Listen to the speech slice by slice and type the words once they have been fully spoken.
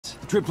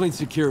Tripling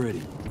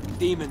security.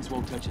 Demons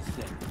won't touch a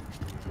thing.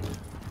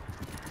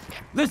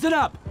 Listen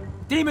up!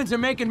 Demons are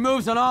making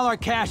moves on all our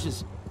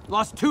caches.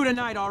 Lost 2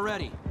 tonight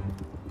already.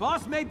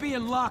 Boss may be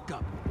in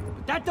lockup,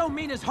 but that don't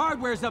mean his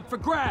hardware's up for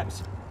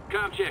grabs.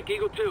 Com check,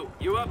 Eagle 2,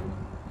 you up?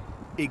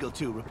 Eagle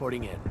 2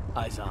 reporting in.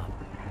 Eyes on.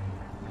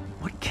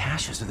 What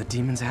caches are the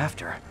demons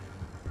after?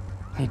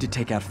 Need to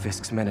take out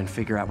Fisk's men and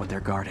figure out what they're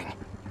guarding.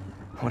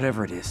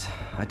 Whatever it is,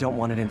 I don't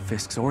want it in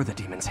Fisk's or the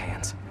demons'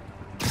 hands.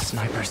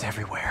 Snipers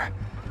everywhere.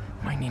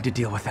 Might need to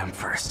deal with them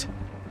first.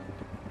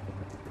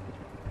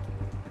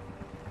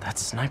 That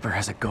sniper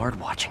has a guard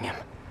watching him.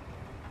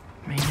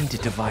 May need to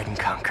divide and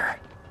conquer.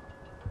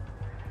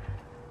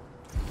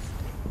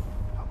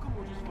 How come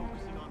we're just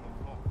focusing on the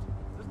vault?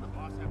 Doesn't the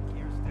boss have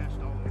gear stashed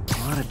all over?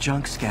 A lot of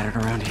junk scattered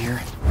around here.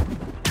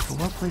 A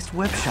well-placed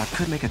web shot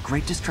could make a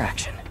great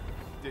distraction.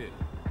 Did.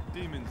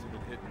 Demons have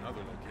been hitting other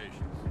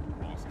locations.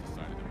 Boss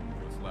decided to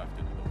move what's left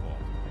into the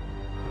vault.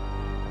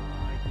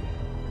 I get it.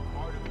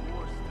 Part of the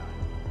war style.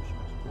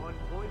 Choose one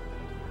point and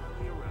it's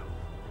finally around.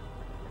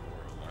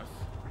 More or less.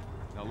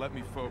 Now let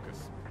me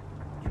focus.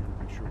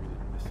 Make sure we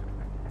didn't miss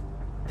anything.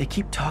 They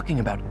keep talking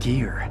about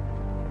gear.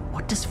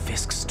 What does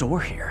Fisk store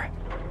here?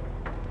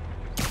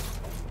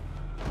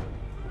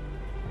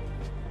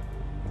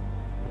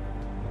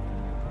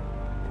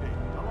 Hey,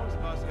 how long has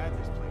the boss had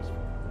this place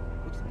for?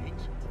 Looks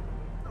ancient.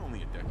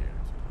 Only a decade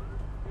or two.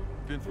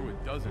 Been through a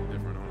dozen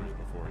different owners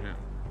before him.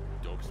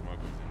 Dope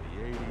smugglers in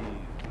the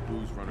 80s,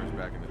 booze runners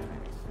back in the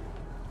 20s.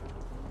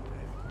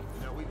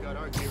 Now we got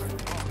our gear in the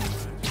vault.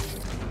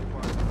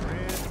 Part of the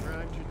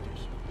grand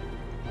tradition.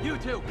 You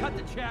two, cut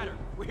the chatter.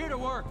 We're here to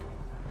work.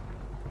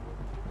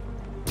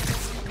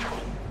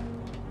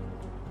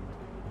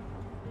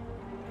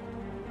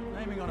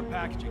 Naming on the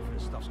packaging for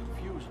this stuff's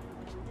confusing.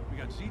 We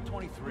got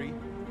Z23,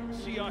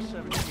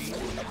 CR17,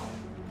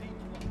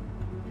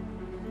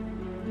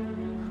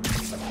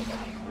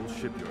 Whole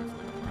shipyards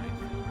like a mine.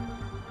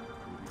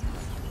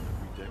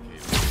 Every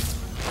decade.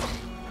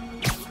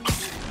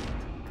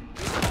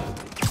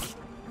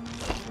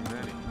 So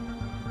many.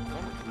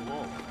 Some are too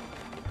old.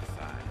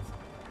 Besides,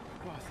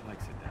 the boss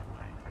likes it that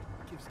way.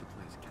 Gives the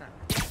place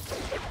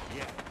character.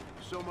 Yeah,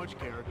 so much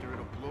character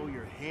it'll blow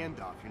your hand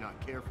off if you're not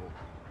careful.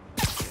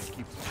 Can't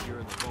keep secure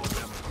in the vault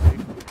that much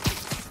safer.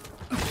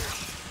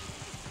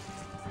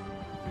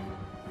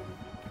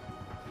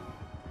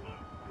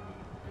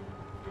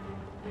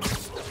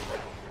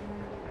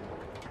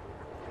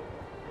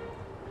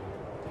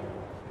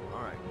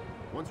 Alright,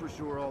 once we're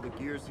sure all the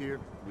gear's here,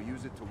 we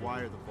use it to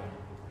wire the vault.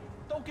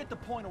 Don't get the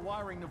point of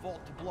wiring the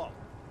vault to blow.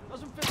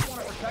 Doesn't Fisk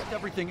want to protect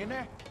everything in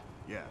there?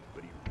 Yeah,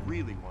 but he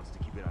really wants to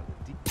keep it out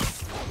of the deep.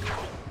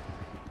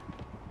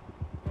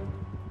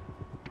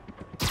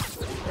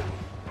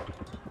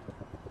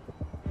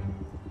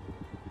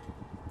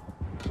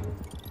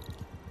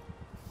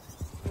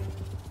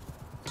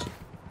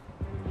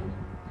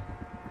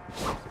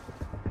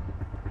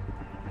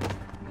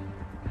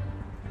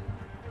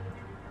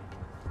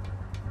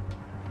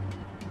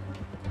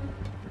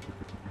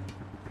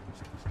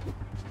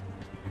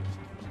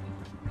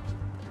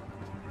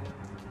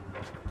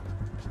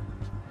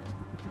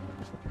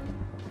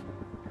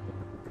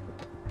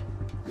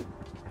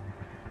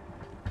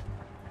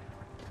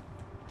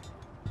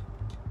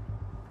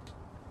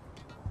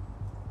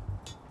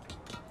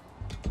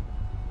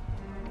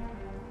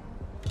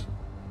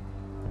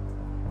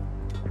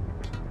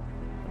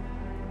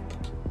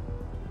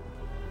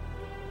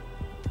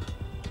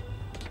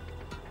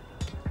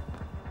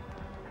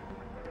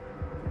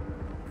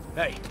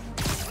 Hey.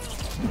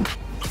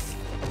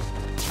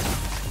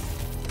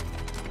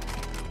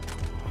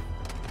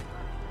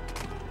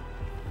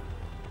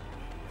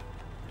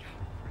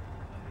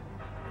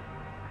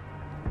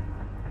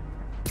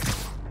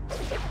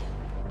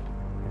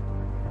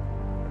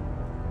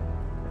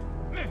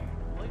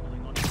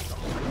 Labeling on these stuff.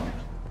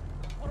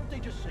 Why don't they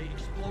just say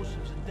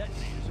explosives and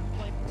detonators in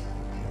plain?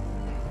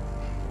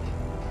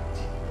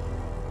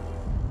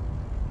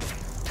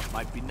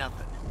 Might be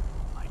nothing.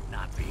 Might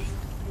not be.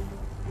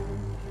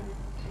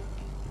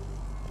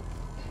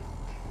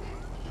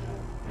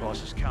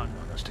 Boss is counting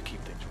on us to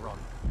keep things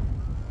running.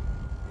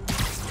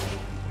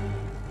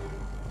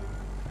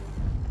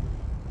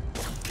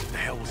 What the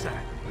hell was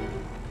that?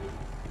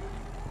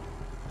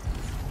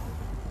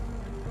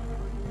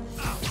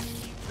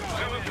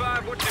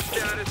 7-5, what's your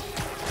status?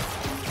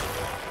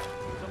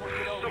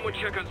 Someone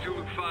check on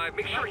Zulu 5.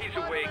 Make sure he's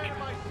awake.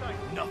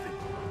 Nothing.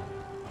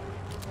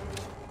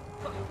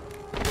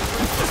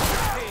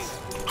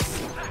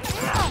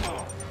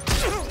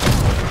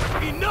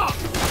 Enough!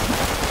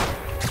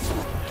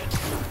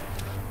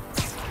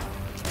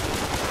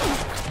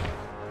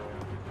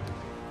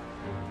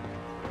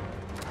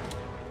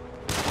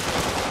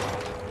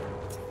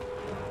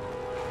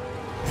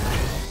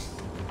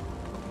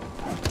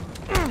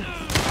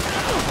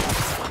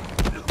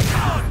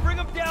 Bring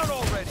him down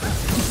already!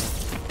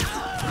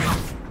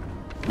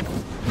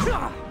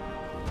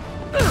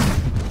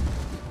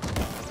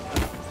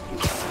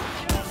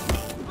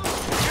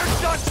 You're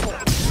done for!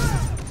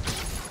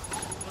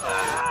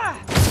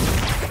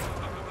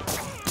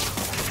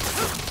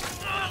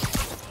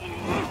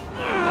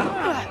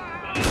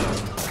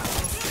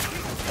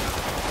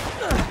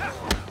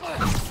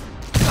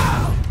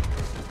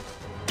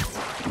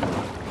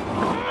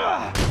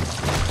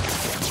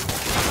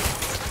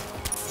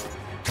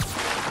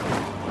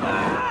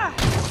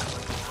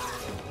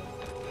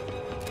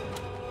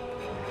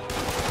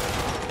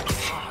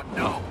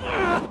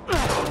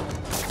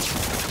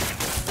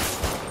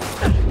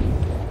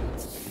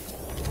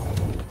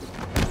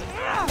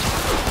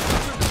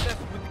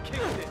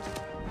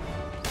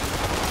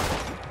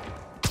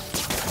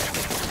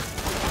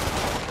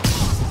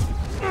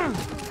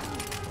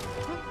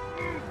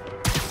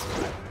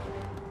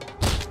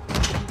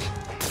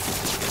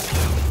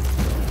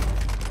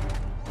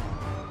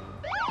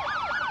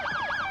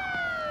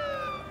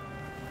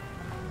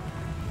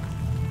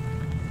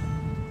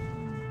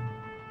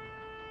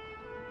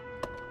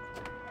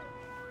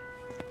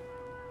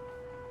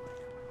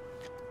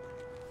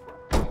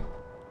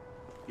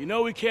 You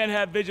know we can't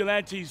have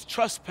vigilantes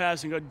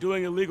trespassing or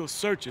doing illegal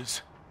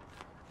searches.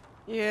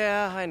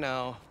 Yeah, I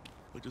know.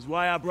 Which is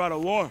why I brought a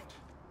warrant.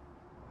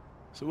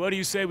 So what do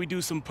you say we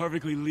do some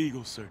perfectly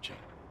legal searching?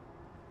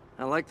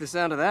 I like the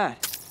sound of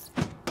that.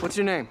 What's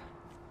your name?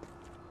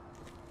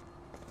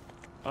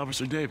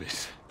 Officer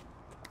Davis.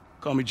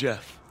 Call me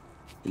Jeff.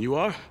 And you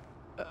are?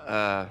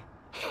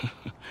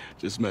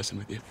 Just messing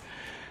with you.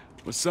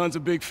 My son's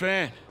a big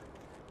fan.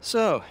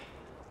 So,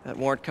 that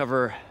warrant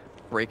cover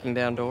breaking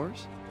down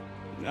doors?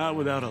 Not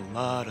without a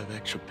lot of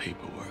extra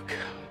paperwork.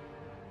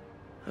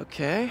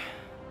 Okay.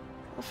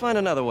 I'll find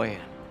another way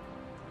in.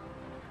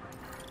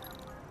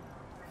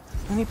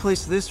 Any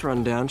place this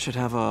rundown should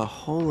have a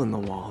hole in the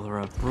wall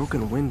or a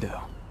broken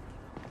window.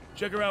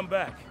 Check around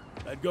back.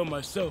 I'd go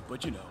myself,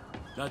 but you know,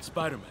 not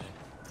Spiderman.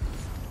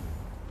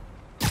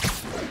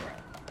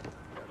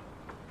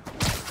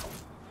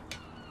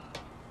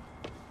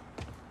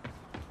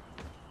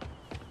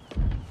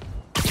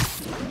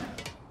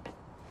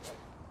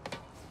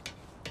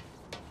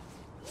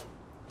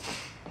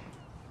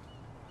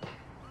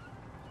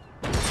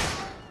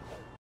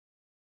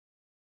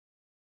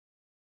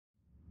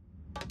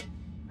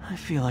 I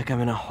feel like I'm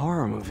in a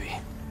horror movie.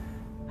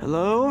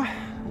 Hello?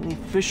 Any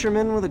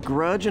fisherman with a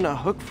grudge and a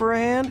hook for a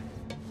hand?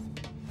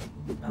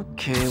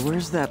 Okay,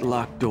 where's that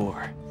locked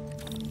door?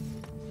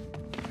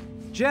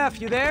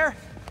 Jeff, you there?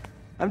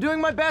 I'm doing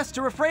my best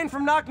to refrain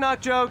from knock-knock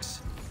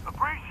jokes.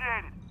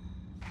 Appreciate it.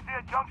 You see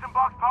a junction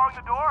box powering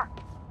the door?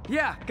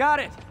 Yeah, got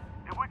it.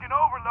 If we can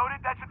overload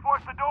it, that should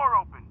force the door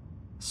open.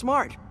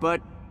 Smart,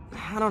 but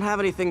I don't have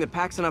anything that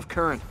packs enough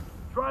current.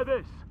 Try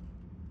this.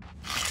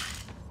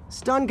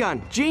 Stun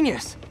gun,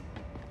 genius!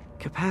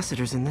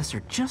 Capacitors in this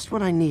are just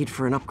what I need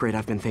for an upgrade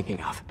I've been thinking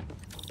of.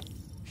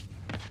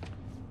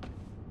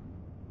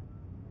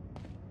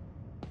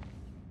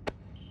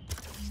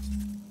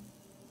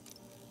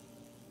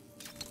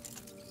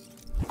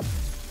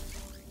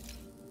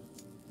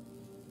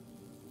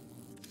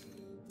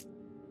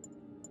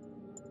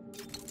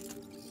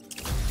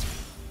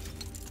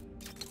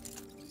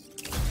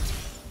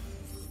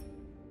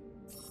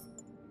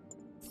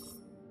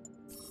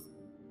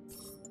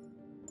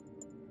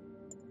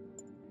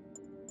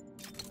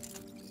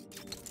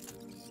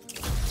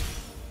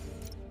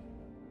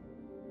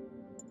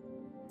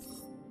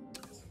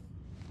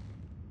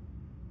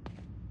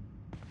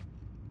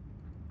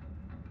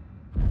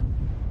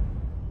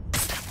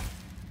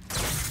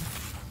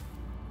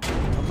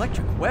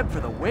 Electric web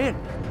for the win.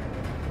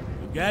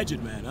 A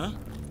gadget man, huh?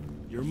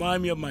 You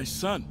remind me of my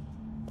son.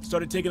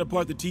 Started taking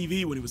apart the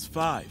TV when he was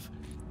 5.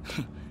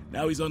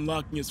 Now he's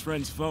unlocking his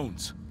friends'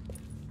 phones.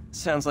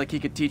 Sounds like he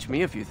could teach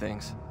me a few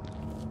things.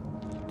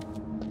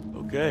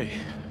 Okay.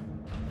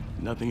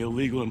 Nothing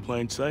illegal in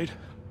plain sight?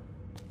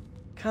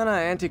 Kinda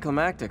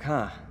anticlimactic,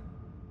 huh?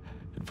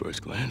 At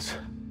first glance.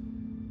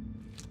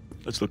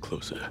 Let's look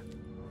closer.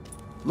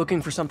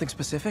 Looking for something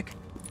specific?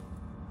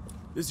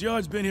 This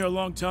yard's been here a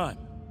long time.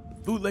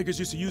 Bootleggers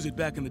used to use it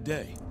back in the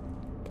day.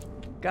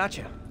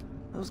 Gotcha.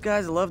 Those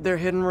guys loved their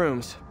hidden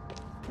rooms.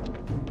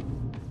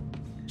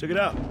 Check it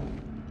out.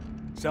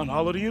 Sound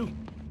hollow to you?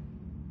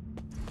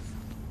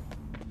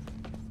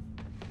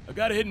 I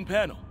got a hidden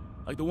panel,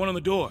 like the one on the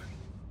door.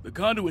 The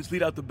conduits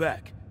lead out the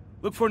back.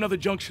 Look for another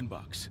junction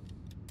box.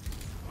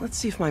 Let's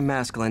see if my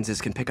mask lenses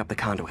can pick up the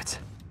conduits.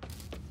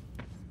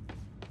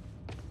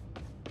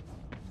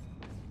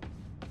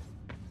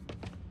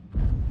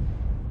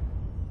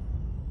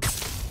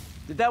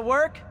 Did that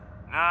work?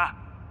 Nah.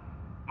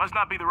 Must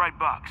not be the right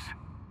box.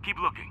 Keep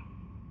looking.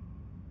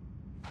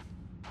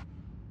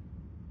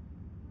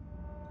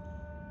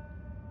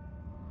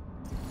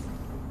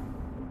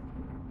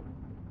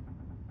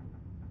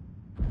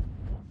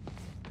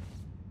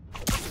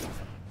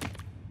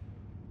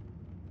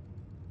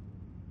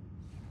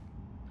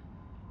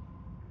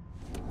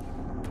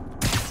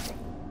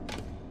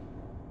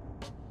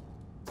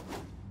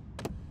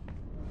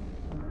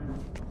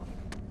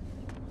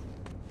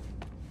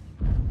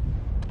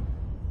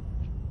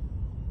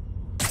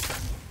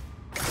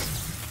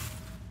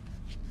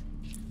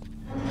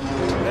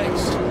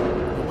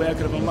 I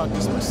could have unlocked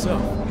this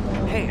myself.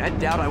 Hey, I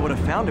doubt I would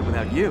have found it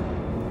without you.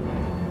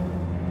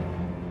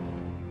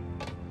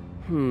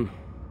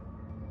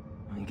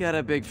 We got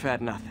a big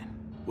fat nothing.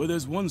 Well,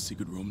 there's one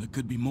secret room that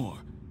could be more.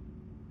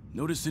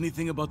 Notice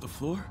anything about the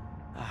floor?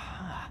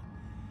 Aha.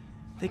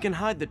 They can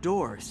hide the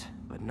doors,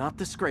 but not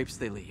the scrapes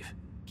they leave.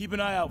 Keep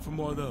an eye out for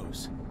more of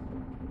those.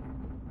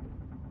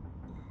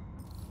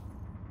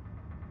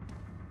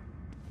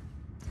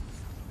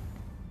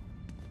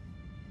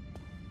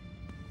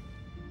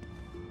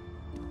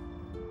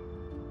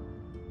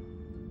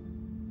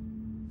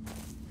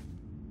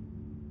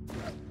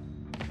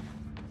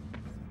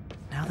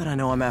 Now that I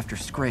know I'm after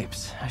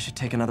scrapes, I should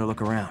take another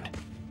look around.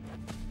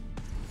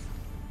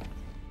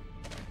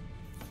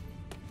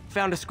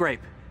 Found a scrape.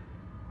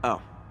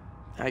 Oh.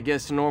 I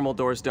guess normal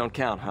doors don't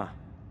count, huh?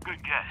 Good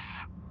guess.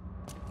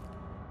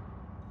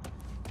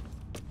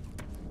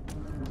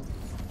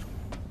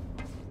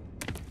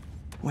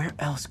 Where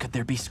else could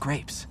there be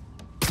scrapes?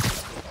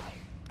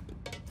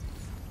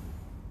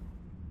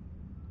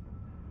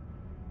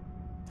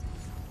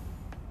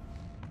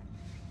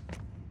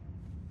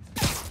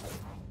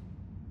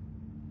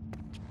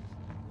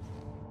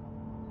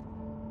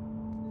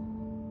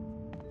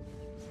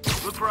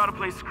 for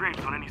out-of-place scrapes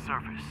on any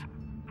surface.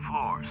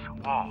 Floors,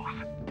 walls.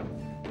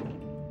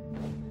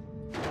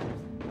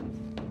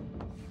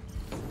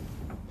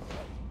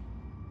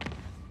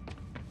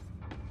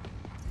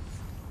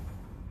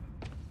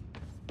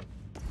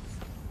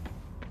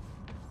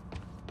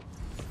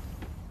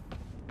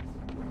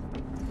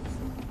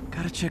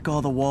 Gotta check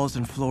all the walls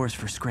and floors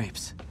for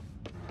scrapes.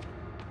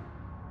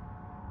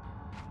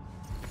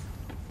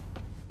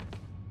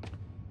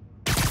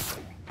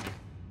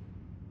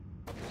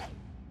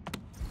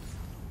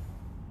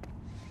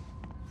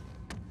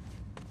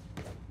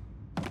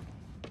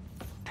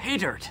 Pay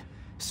dirt.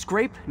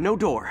 Scrape, no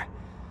door.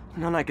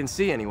 None I can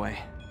see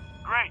anyway.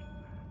 Great.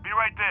 Be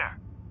right there.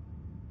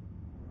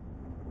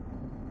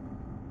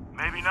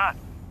 Maybe not.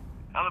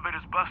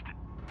 Elevator's busted.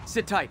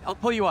 Sit tight, I'll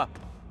pull you up.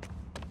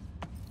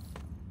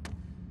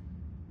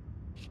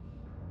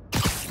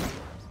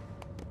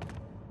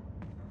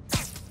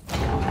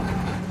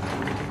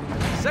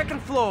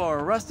 Second floor,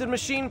 rusted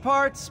machine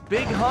parts,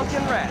 big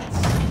honkin' rats.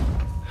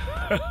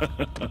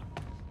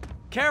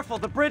 Careful,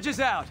 the bridge is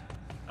out.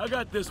 I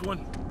got this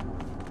one.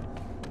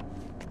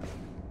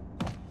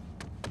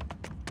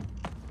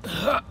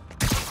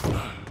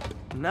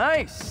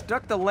 Nice,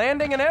 stuck the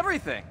landing and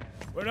everything.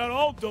 We're not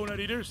all donut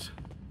eaters.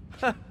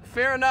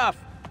 Fair enough.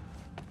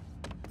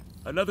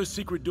 Another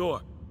secret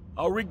door.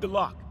 I'll rig the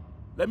lock.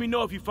 Let me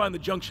know if you find the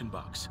junction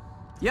box.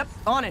 Yep,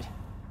 on it.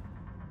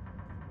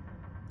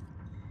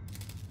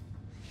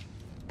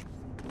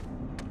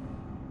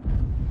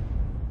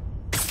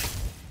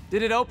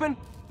 Did it open?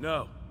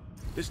 No.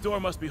 This door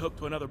must be hooked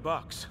to another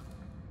box.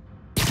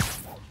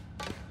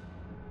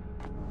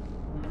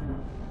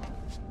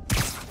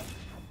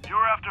 You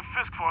were after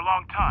Fisk for a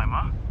long time,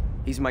 huh?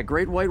 He's my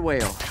great white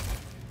whale.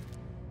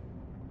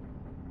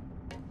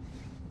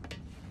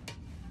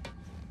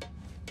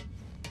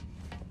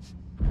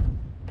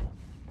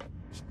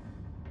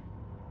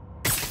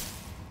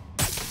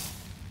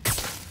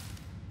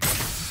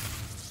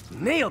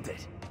 Nailed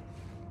it!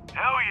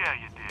 Hell yeah,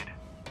 you did.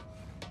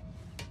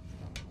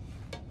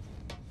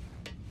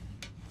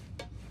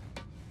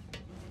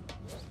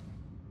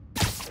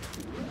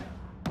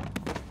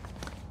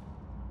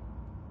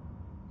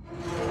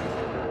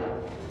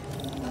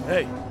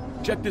 Hey,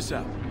 check this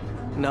out.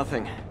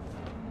 Nothing.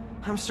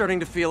 I'm starting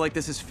to feel like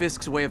this is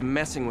Fisk's way of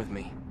messing with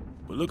me.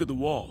 But look at the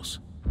walls.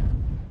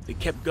 They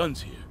kept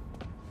guns here.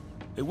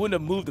 They wouldn't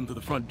have moved them to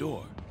the front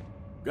door.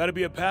 Gotta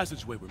be a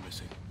passageway we're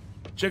missing.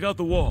 Check out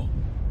the wall.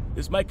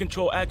 This might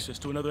control access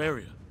to another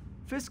area.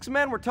 Fisk's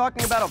men were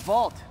talking about a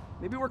vault.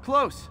 Maybe we're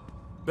close.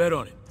 Bet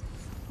on it.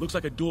 Looks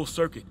like a dual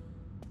circuit.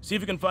 See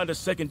if you can find a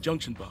second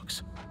junction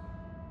box.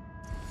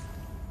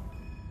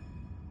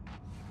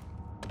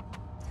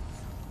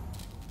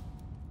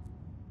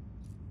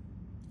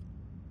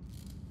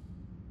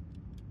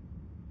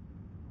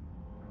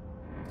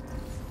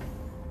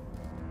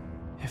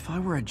 If I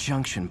were a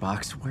junction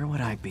box, where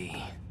would I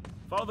be?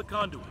 Follow the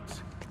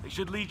conduits. They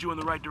should lead you in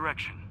the right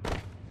direction.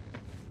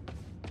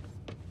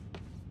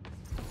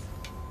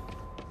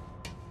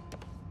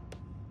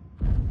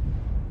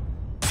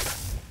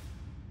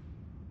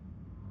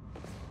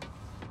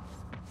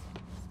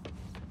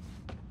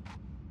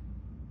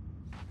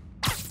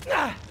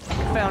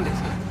 Found it.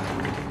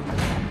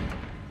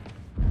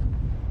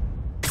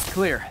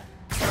 Clear.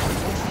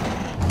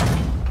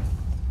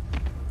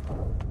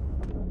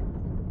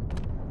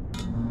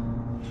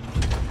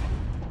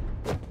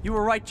 You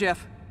were right,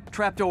 Jeff.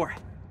 Trapdoor.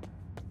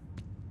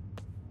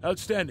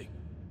 Outstanding.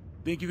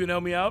 Think you can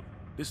help me out?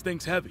 This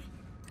thing's heavy.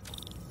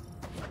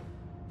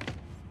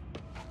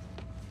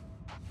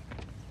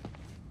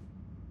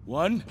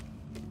 One,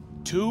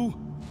 two,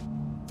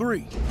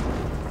 three.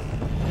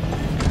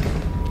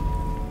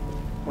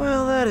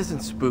 Well, that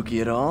isn't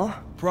spooky at all.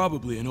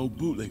 Probably an old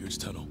bootlegger's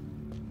tunnel.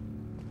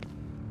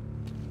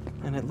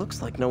 And it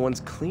looks like no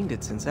one's cleaned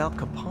it since Al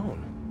Capone.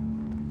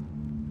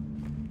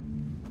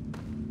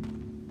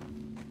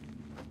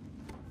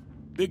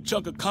 Big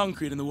chunk of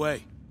concrete in the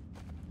way.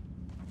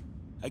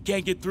 I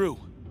can't get through.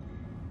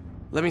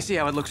 Let me see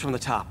how it looks from the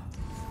top.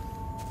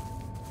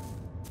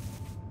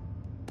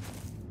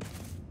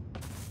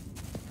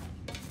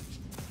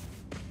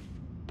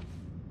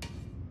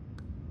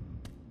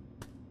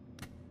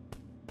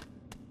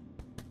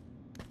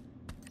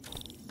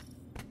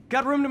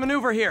 Got room to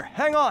maneuver here.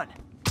 Hang on.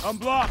 I'm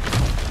blocked.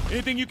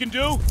 Anything you can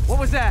do? What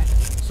was that?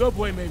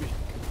 Subway, maybe.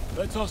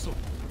 Let's hustle.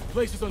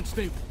 Place is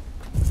unstable.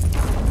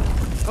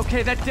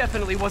 Okay, that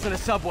definitely wasn't a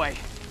subway.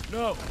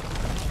 No.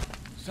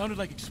 Sounded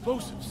like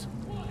explosives.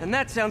 And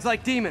that sounds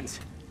like demons.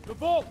 The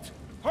vault!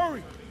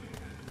 Hurry!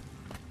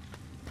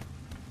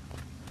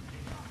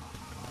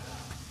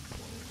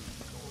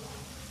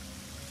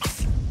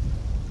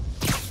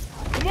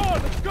 Come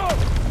on, let's go!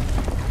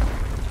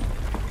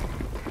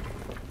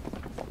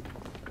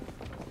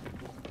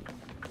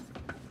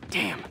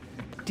 Damn.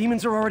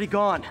 Demons are already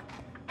gone.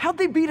 How'd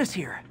they beat us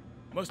here?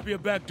 Must be a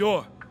back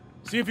door.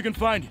 See if you can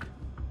find it.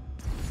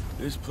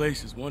 This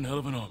place is one hell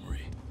of an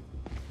armory.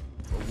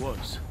 Or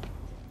was.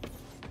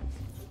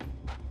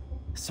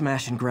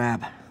 Smash and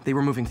grab. They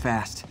were moving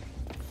fast.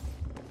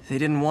 They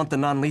didn't want the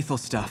non-lethal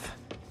stuff.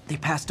 They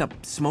passed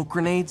up smoke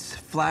grenades,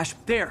 flash...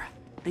 There!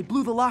 They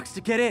blew the locks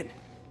to get in!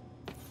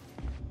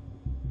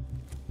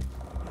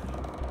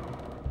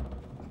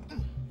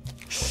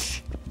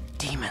 Shh!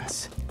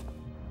 Demons.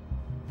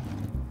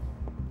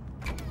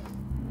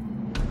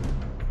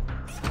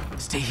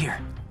 Stay here.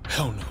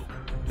 Hell no.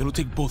 It'll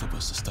take both of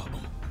us to stop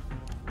them.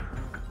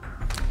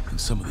 And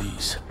some of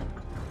these.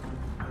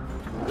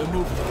 They're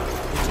moving.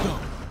 Let's go.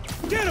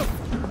 Get him!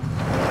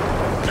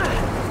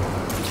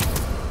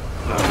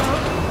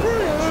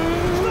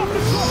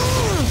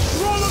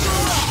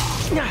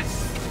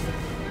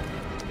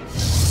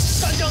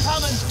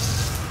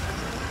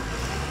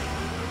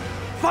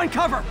 Find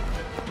cover!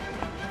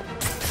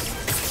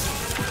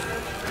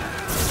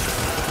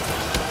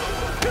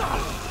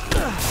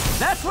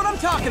 That's what I'm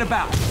talking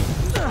about!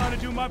 Trying to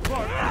do my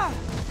part.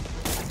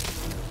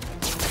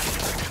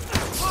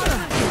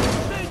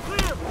 Stay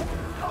clear!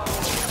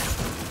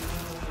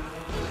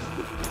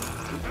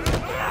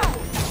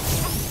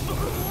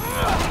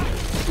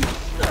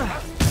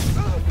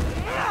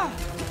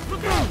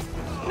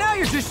 Now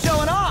you're just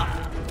showing off!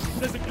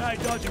 There's a guy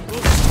dodging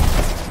bullets.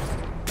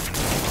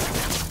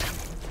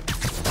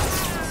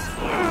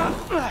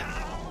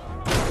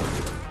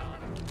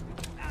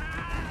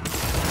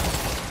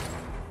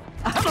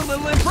 I'm a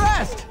little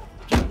impressed!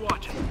 Keep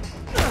watching.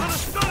 Gonna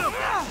stun him!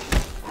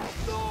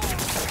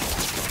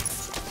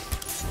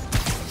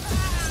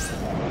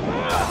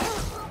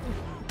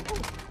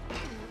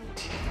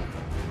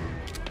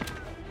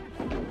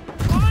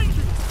 Behind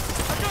you!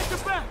 I got your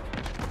back!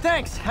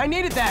 Thanks, I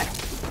needed that!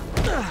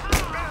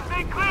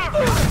 Stay clear!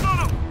 Stun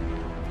him!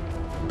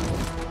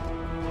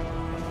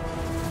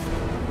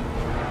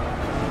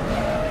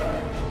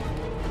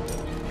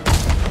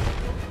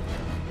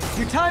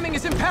 Your timing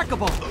is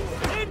impeccable!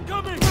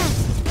 Incoming!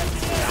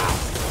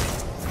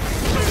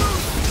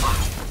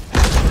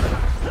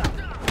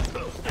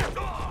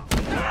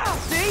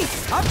 See?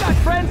 I've got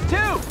friends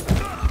too!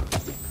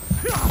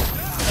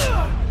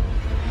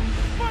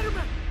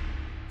 Spiderman!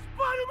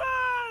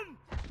 Spiderman!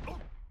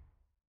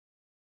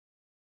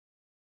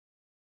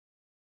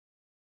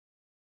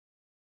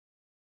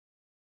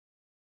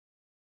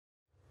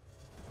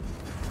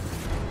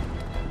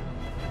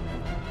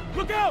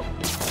 Look out!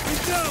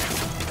 He's down!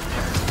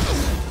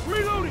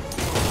 Reloading!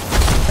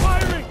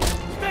 Firing!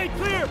 Stay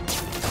clear!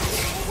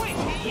 Wait!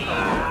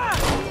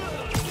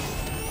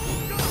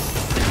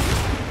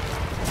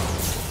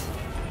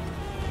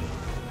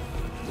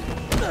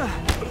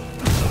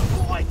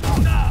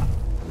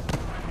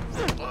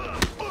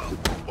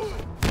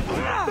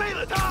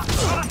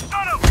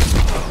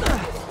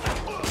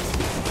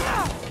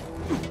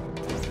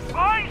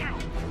 Behind you!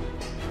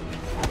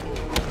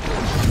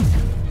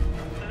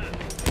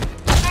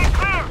 Stay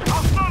clear!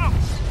 I'll stun him!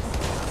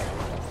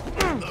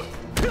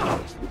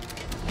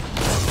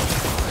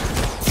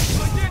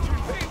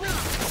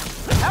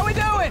 How we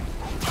doing?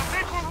 I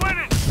think we're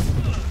winning!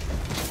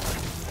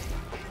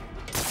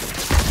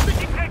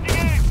 Keep taking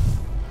aim!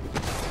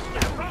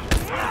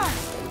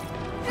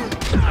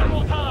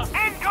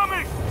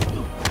 Incoming!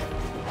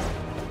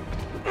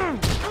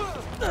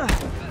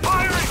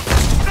 Firing!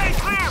 Stay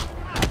clear!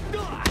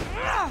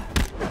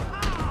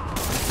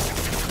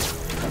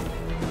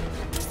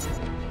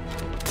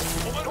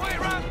 Way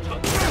around!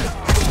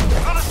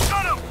 Gonna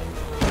stun him!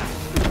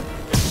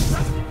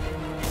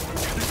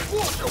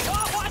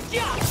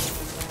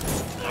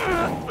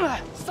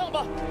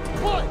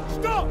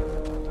 Stop!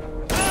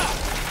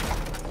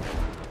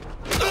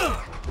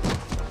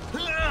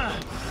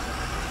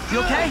 You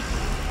okay?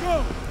 Go!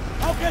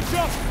 I'll catch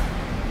up!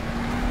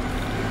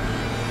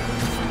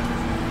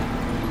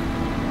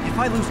 If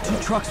I lose 2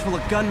 trucks full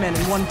of gunmen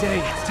in one day,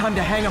 it's time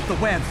to hang up the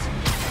webs.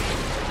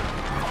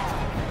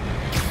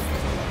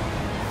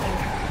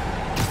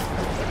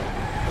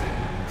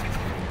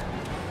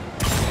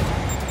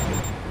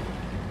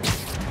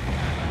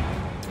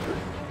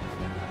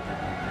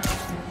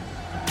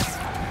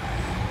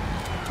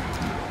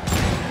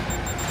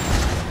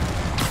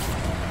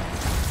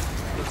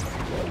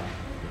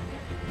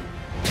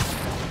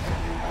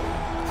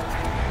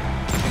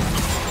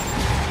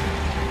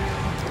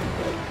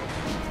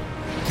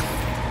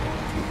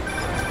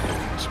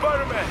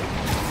 Spiderman!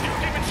 You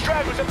demon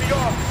stragglers at the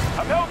arm!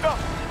 I'm held up!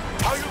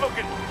 How you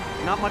looking?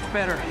 Not much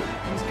better.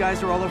 These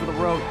guys are all over the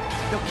road.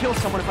 They'll kill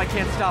someone if I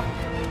can't stop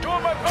them.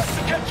 Doing my best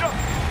to catch up,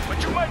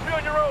 but you might be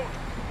on your own!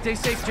 Stay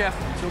safe, Jeff.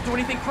 Don't do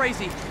anything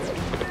crazy.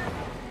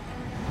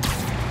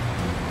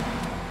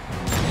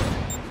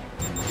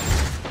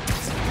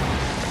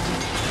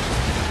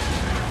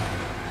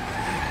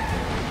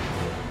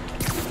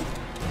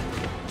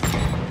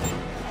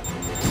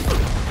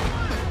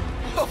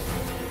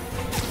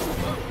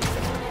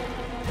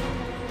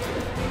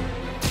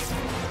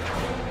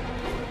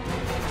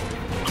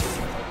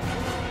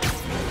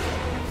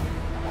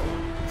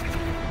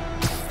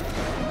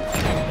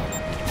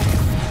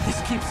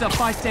 Keeps up,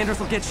 bystanders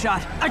will get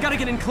shot. I gotta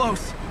get in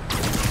close.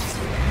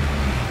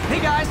 Hey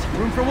guys,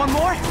 room for one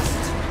more?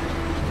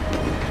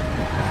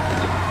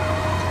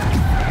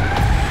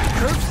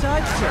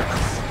 Curbside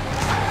service.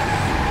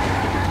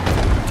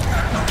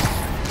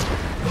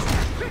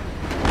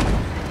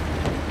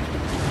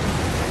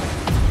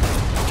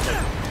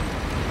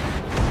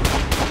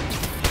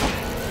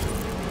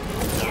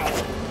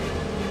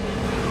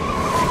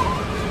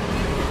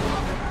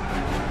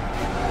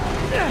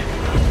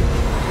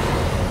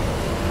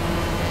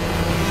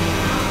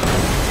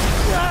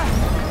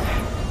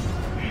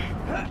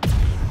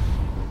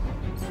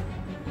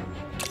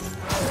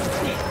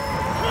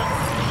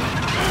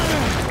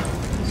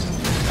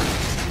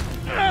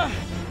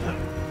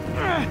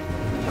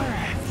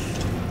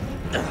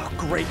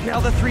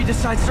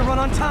 decides to run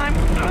on time.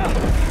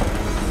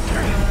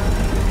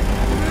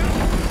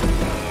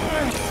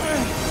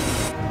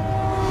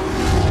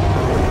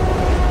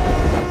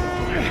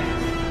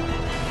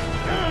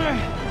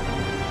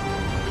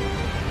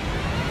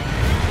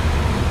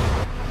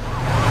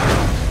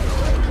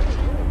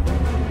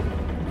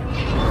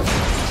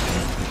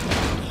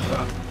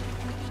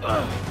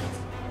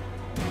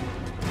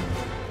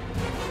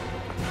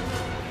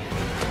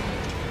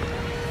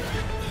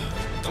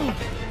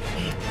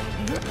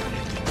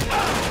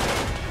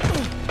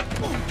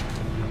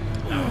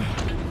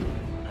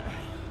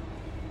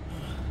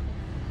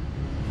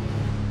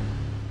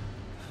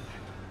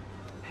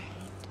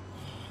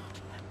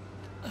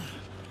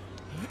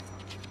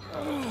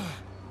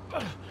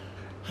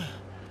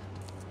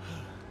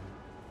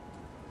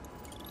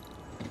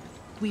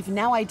 We've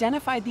now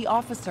identified the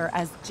officer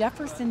as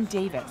Jefferson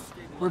Davis.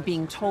 We're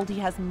being told he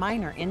has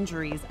minor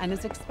injuries and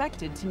is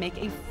expected to make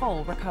a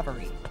full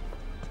recovery.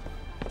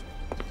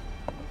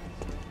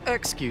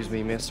 Excuse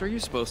me, miss. Are you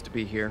supposed to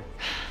be here?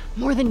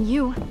 More than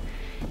you.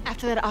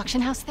 After that auction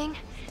house thing,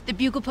 the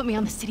Bugle put me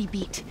on the city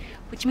beat,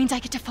 which means I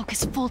get to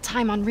focus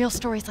full-time on real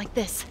stories like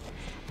this.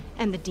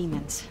 And the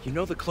demons. You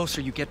know the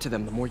closer you get to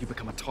them, the more you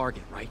become a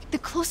target, right? The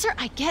closer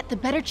I get, the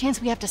better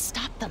chance we have to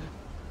stop them.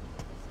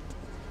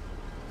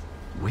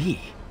 We?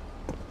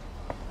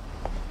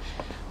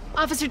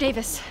 Officer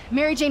Davis,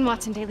 Mary Jane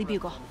Watson, Daily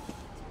Bugle.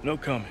 No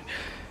comment.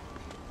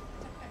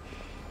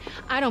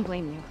 I don't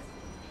blame you.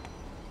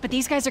 But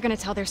these guys are gonna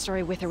tell their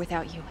story with or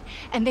without you,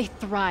 and they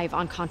thrive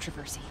on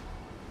controversy.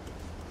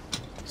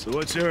 So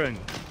what's your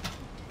angle?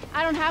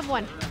 I don't have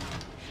one.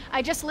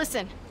 I just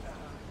listen.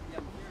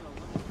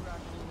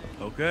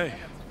 Okay.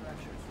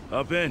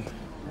 Hop in.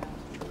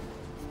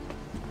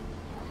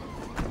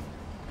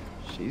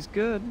 She's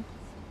good.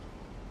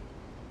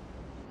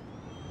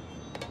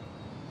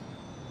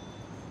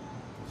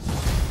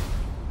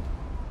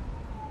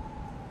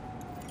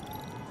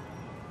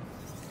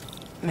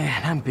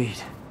 Man, I'm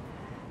beat.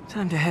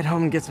 Time to head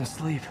home and get some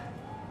sleep.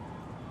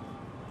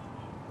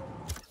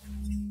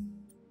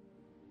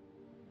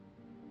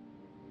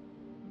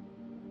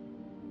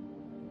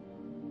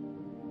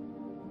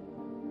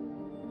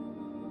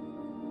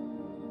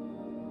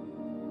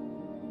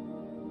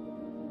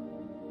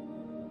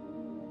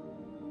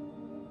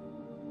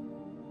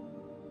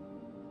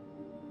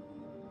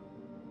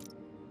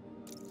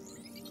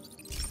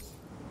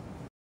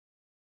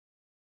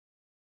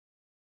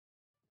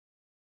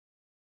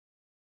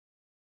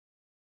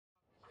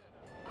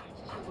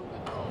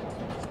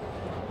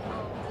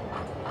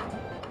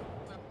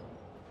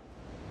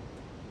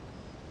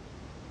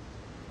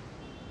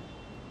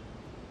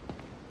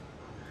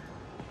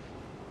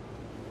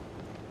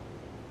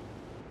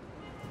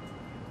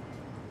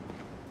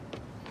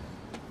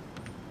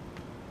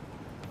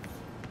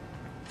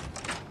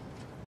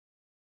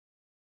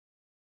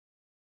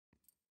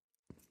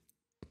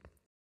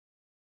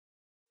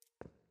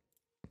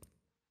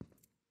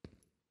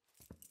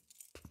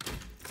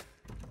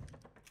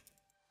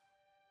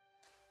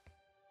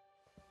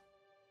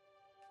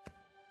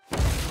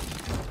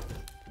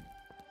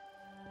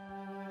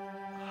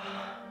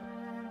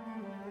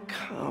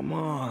 Come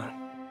on.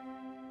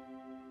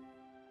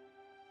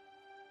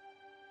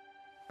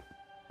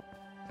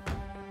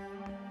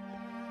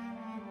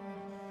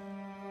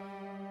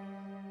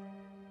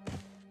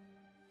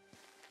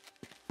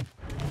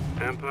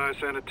 Empire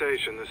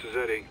Sanitation, this is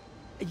Eddie.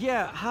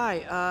 Yeah,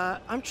 hi.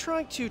 I'm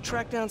trying to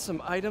track down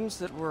some items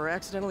that were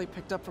accidentally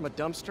picked up from a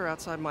dumpster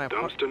outside my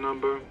apartment. Dumpster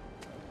number?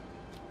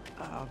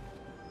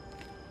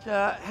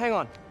 Hang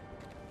on.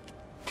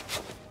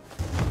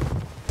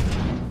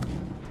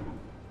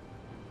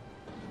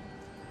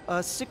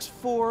 Uh,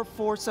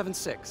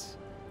 64476.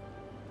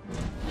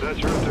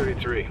 That's room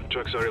 33.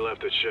 Truck's already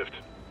left its shift.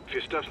 If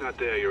your stuff's not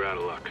there, you're out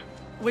of luck.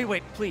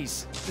 Wait,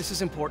 please. This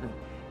is important.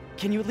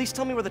 Can you at least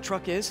tell me where the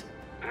truck is?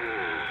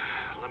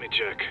 Let me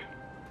check.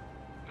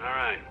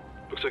 Alright.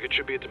 Looks like it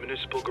should be at the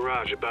municipal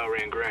garage at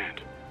Bowery and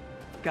Grand.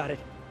 Got it.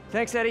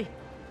 Thanks, Eddie.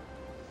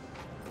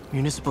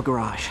 Municipal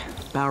garage,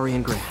 Bowery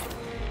and Grand.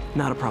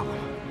 Not a problem.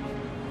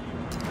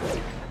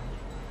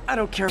 I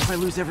don't care if I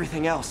lose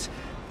everything else,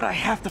 but I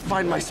have to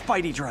find my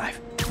Spidey drive.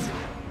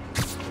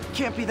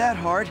 Can't be that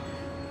hard.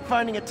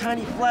 Finding a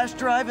tiny flash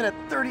drive in a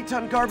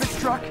 30-ton garbage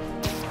truck.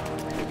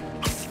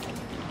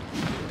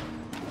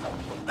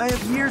 I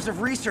have years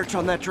of research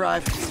on that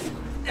drive.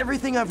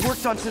 Everything I've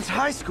worked on since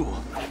high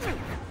school.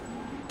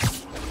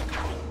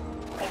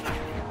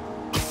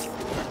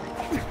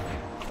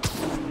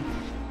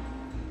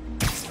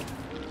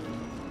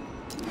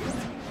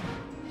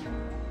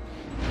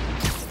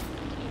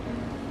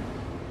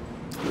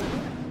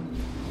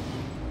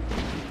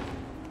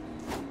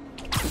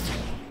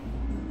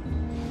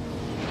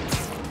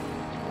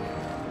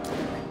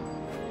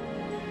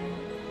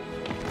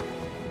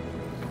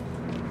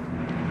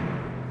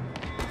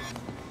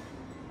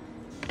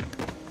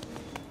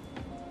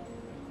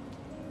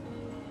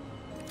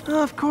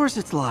 Of course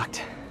it's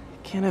locked.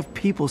 Can't have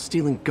people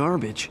stealing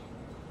garbage.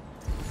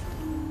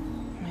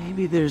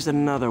 Maybe there's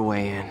another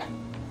way in.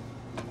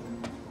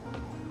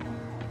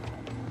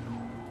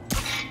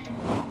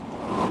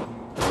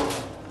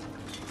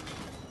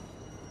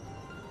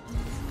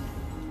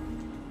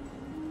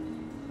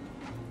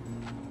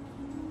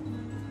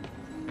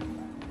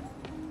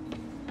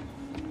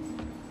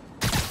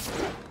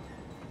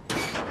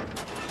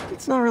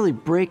 It's not really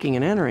breaking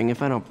and entering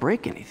if I don't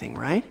break anything,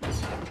 right?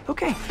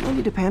 Okay, no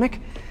need to panic.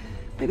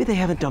 Maybe they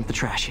haven't dumped the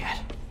trash yet.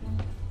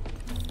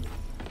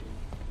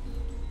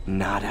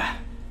 Nada.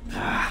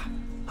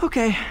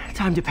 Okay,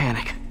 time to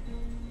panic.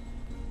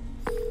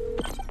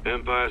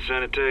 Empire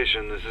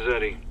Sanitation, this is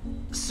Eddie.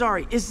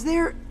 Sorry, is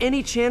there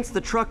any chance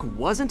the truck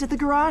wasn't at the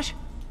garage?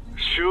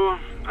 Sure,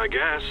 I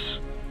guess.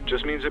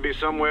 Just means it'd be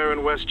somewhere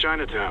in West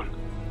Chinatown.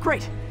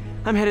 Great.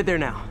 I'm headed there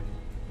now.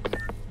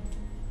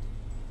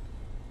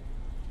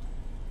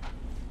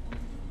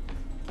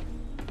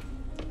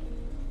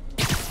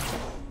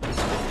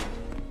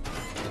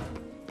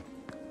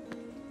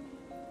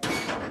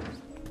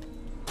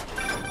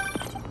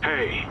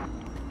 Hey,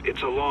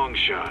 it's a long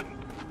shot,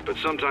 but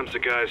sometimes the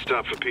guys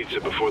stop for pizza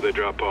before they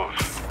drop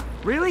off.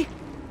 Really?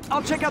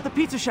 I'll check out the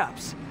pizza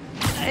shops.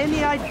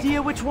 Any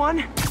idea which one?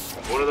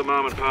 One of the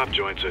mom and pop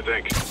joints, I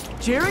think.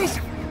 Jerry's?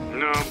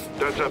 No,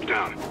 that's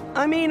uptown.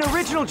 I mean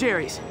original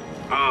Jerry's.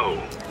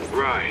 Oh,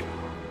 right.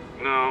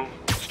 No,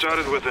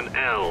 started with an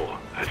L,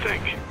 I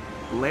think.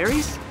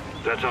 Larry's?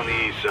 That's on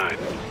the east side.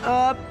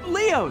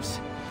 Leo's.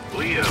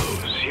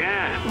 Leo's,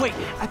 yeah. Wait,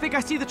 I think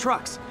I see the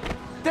trucks.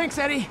 Thanks,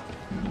 Eddie.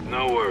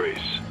 No worries.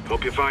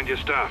 Hope you find your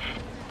stuff.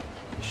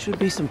 Should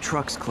be some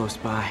trucks close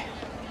by.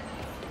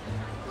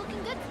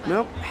 Looking good, Spike.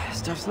 Nope,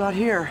 stuff's not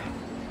here.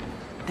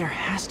 There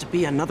has to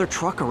be another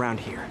truck around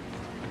here.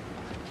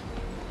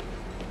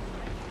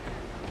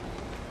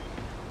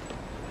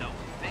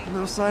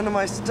 No sign of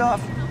my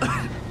stuff.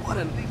 What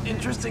an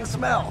interesting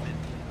smell.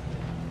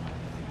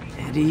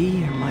 Eddie,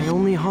 you're my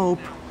only hope.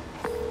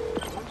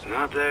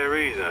 Not there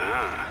either,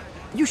 huh?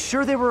 You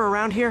sure they were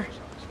around here?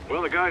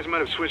 Well, the guys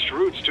might have switched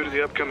routes due to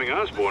the upcoming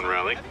Osborne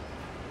rally.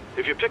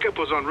 If your pickup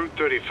was on Route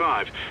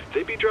 35,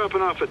 they'd be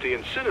dropping off at the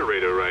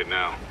incinerator right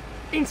now.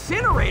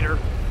 Incinerator?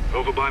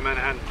 Over by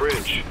Manhattan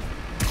Bridge.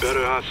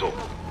 Better hustle.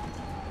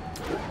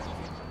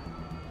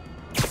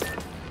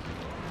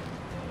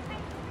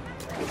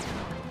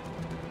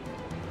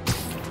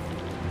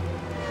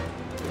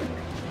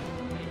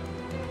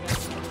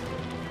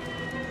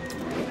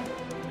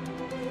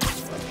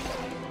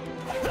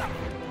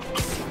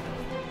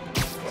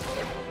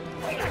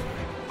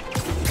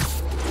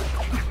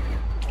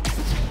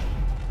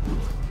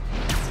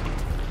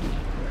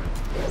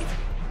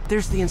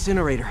 There's the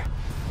incinerator.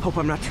 Hope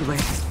I'm not too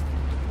late.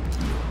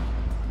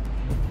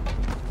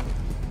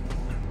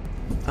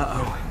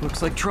 Uh-oh,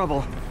 looks like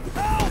trouble.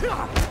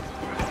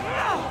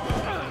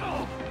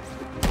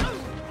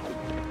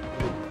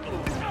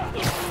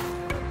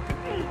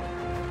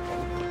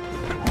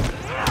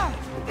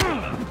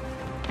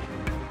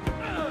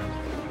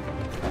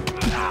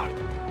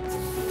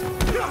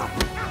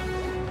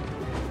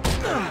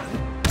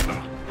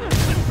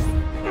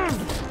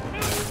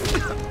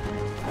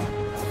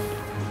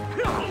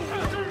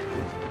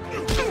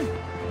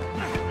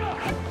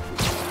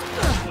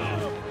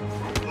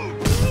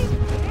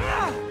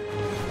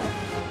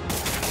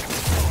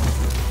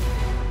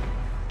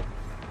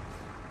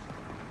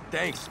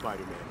 Thanks,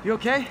 Spider-Man. You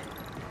okay?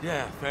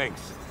 Yeah,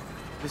 thanks.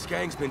 This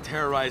gang's been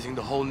terrorizing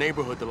the whole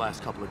neighborhood the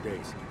last couple of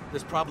days.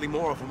 There's probably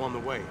more of them on the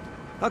way.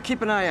 I'll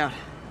keep an eye out.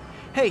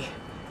 Hey,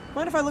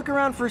 mind if I look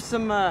around for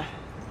some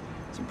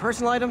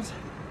personal items?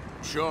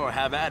 Sure,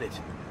 have at it.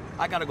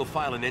 I gotta go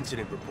file an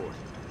incident report.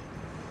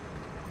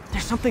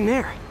 There's something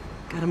there.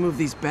 Gotta move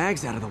these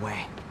bags out of the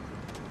way.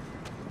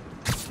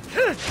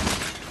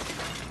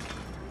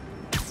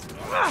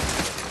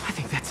 I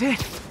think that's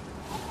it.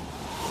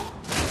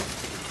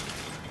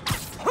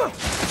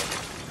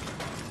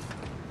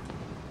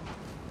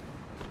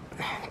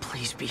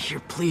 Please be here,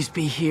 please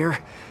be here.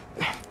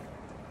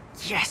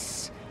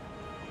 Yes!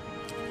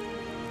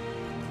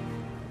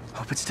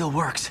 Hope it still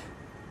works.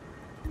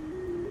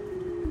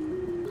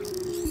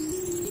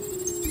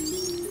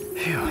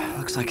 Phew,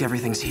 looks like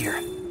everything's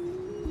here.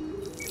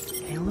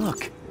 Hey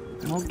look,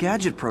 an old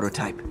gadget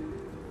prototype.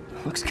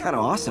 Looks kinda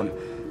awesome.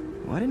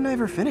 Why didn't I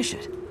ever finish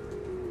it?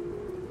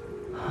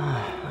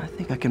 I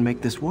think I can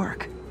make this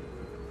work.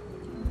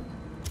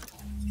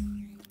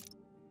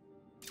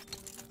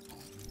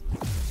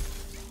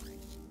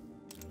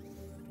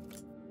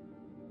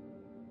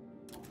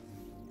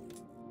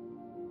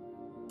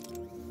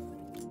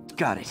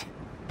 Got it.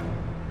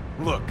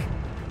 Look,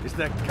 it's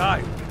that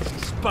guy who thinks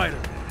he's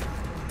Spiderman.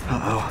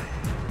 Uh-oh.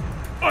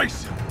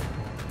 Ice him!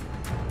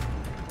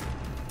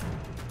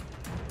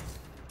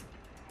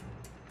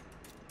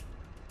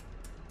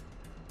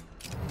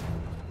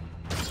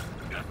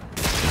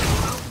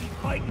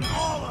 Fighting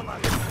all of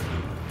us!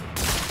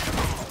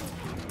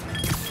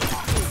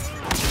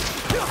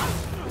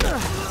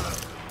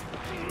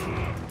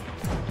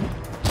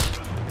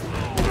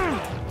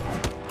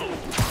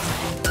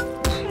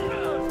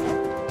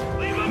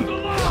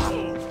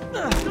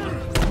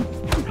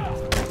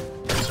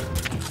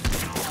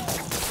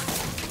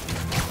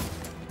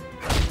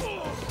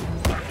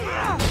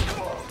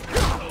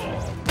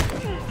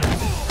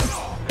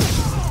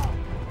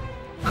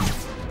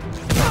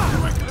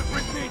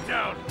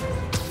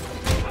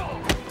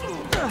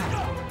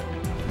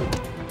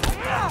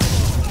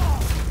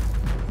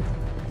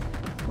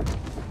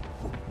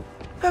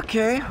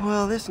 Okay,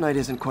 well, this night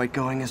isn't quite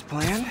going as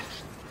planned.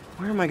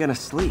 Where am I gonna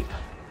sleep?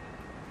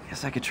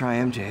 Guess I could try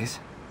MJ's.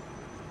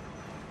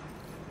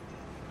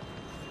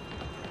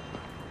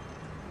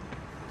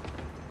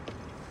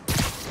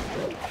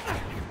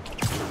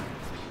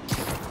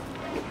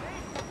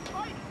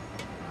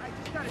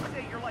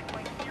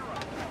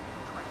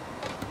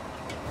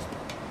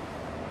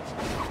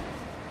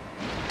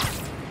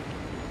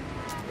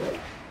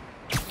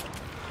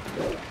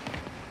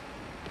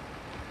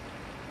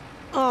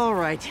 All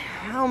right,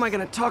 how am I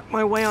gonna talk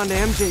my way onto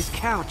MJ's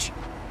couch?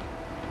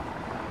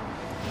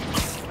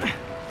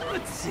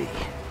 Let's see.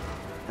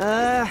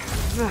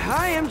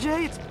 Hi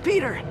MJ, it's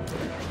Peter.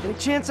 Any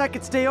chance I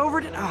could stay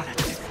over to... Oh,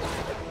 that's...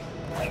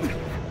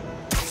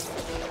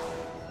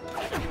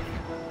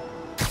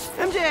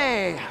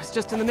 MJ! I was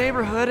just in the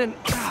neighborhood and...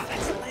 Oh,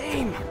 that's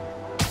lame.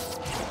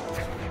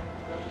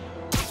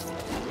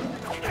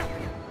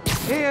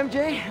 Hey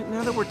MJ,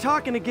 now that we're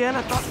talking again,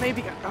 I thought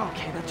maybe...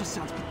 Okay, that just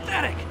sounds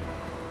pathetic.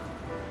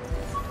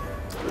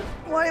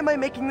 Why am I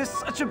making this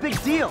such a big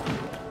deal?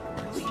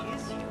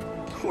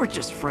 We're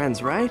just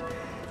friends, right?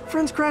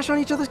 Friends crash on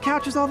each other's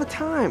couches all the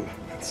time.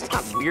 It's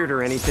not weird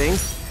or anything.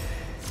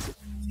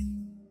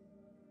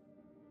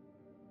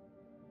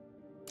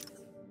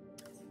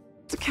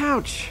 It's a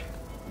couch.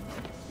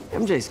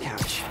 MJ's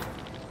couch.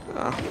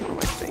 Oh, what am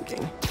I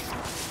thinking?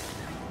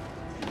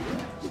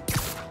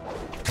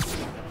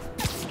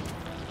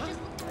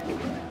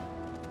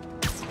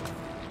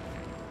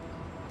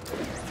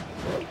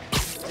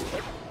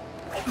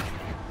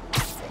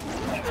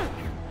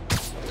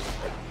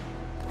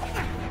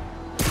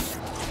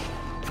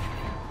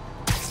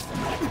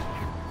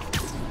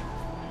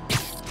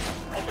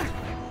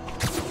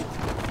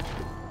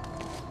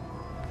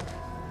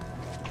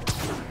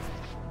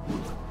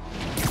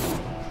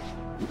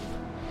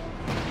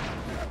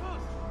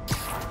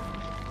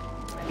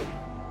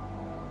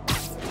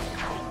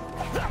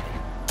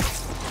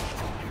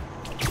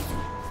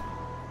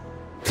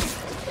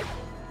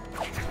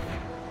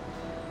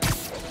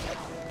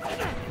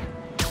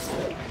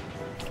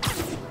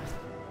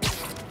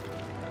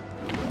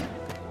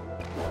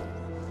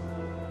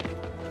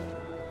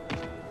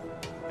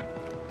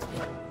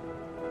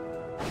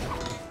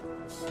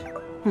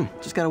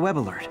 Just got a web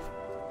alert.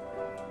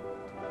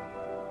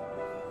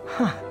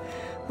 Huh.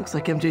 Looks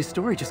like MJ's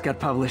story just got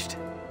published.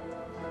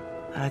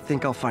 I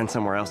think I'll find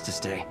somewhere else to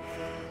stay.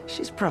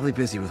 She's probably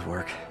busy with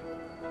work.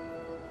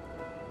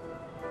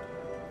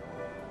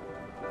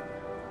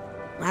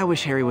 I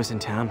wish Harry was in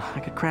town. I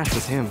could crash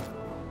with him.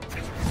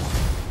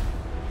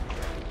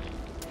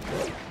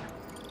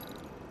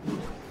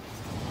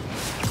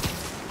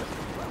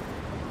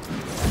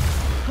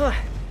 Huh.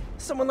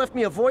 Someone left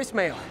me a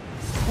voicemail.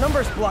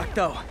 Number's blocked,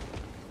 though.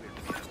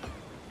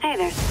 Hey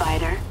there,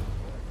 Spider.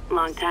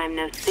 Long time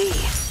no see.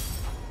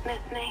 Miss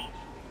me?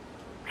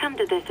 Come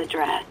to this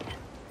address.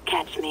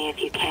 Catch me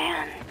if you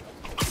can.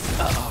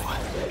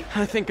 Uh-oh.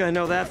 I think I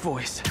know that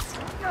voice.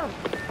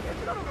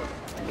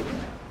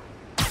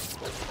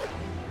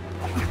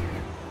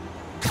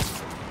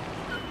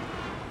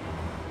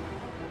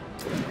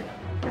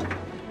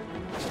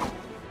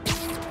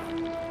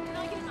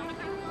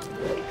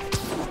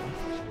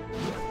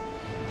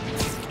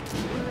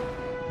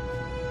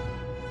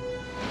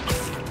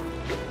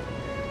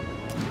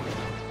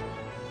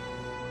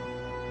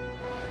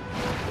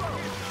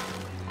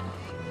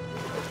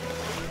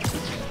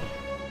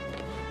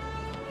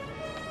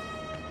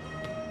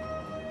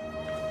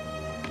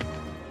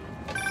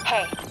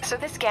 Hey, so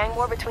this gang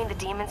war between the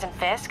demons and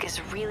Fisk is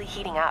really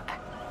heating up.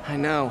 I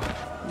know.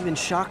 Even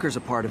Shocker's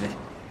a part of it.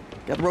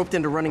 Got roped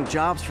into running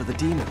jobs for the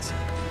demons.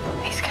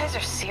 These guys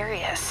are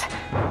serious.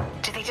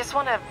 Do they just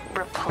want to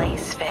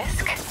replace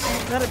Fisk?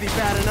 That'd be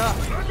bad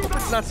enough. Hope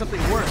it's not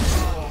something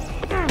worse.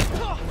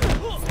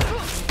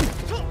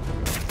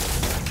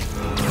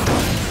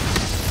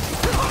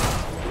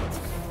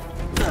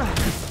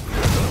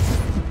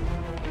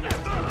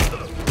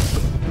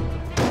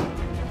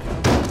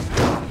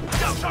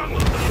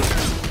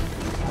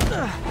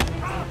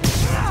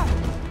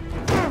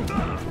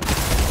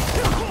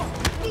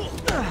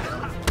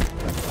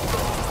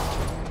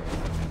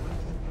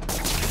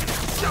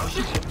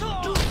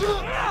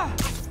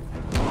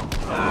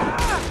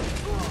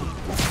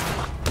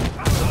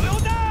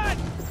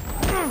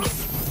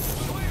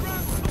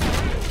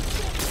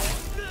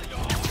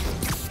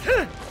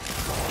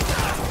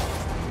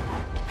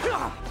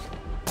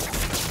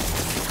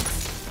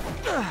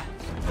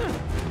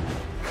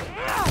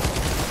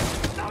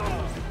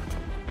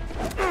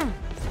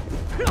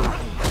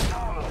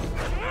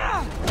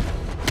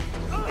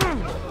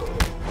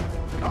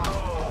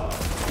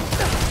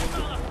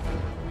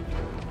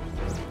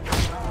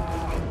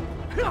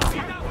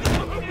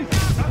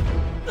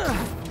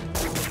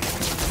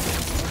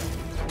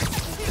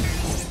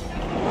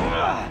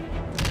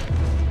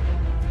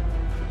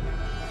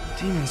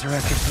 Demons are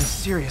after some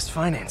serious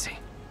financing.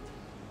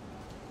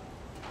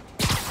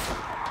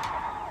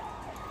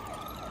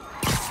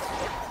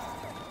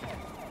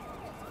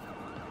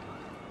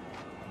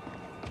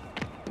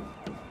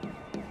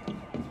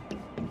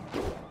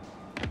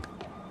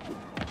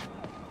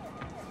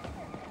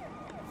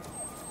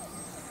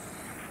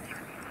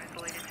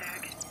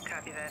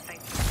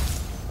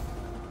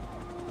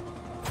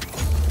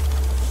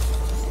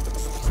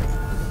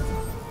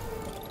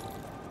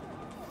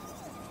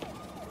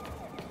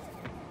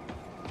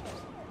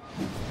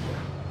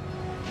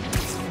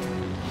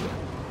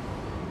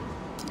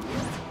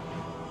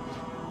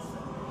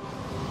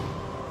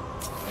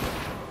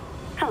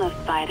 Hello,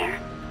 Spider.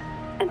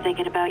 Been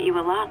thinking about you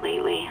a lot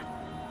lately.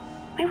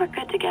 We were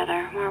good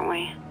together, weren't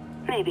we?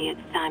 Maybe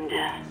it's time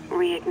to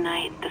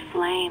reignite the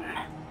flame.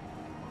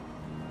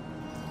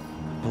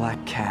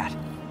 Black Cat.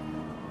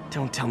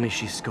 Don't tell me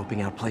she's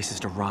scoping out places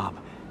to rob.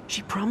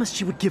 She promised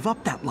she would give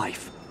up that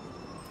life.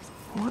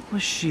 What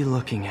was she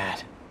looking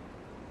at?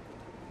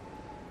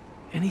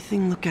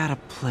 Anything look out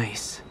of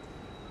place?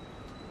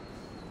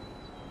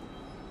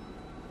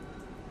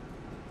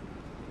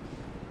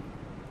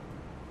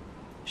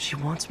 She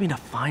wants me to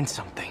find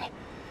something.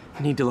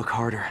 I need to look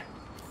harder.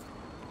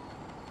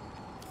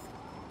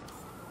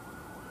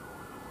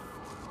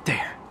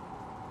 There.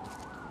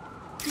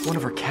 One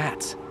of her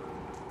cats.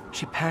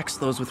 She packs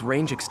those with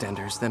range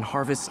extenders, then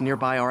harvests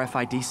nearby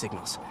RFID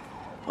signals.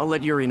 I'll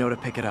let Yuri know to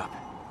pick it up.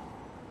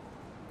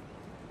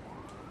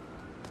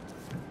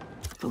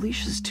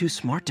 Felicia's too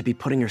smart to be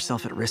putting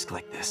herself at risk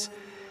like this.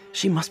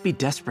 She must be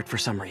desperate for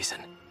some reason.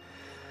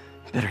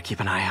 Better keep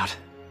an eye out.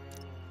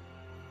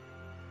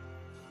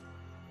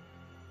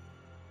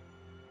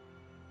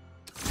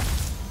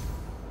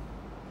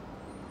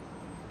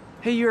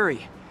 Hey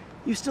Yuri,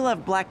 you still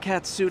have Black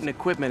Cat's suit and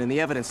equipment in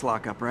the evidence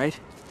lockup, right?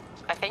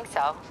 I think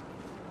so.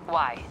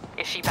 Why?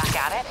 Is she back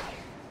at it?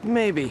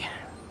 Maybe.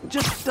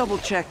 Just double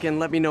check and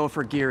let me know if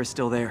her gear is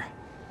still there.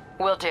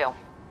 Will do.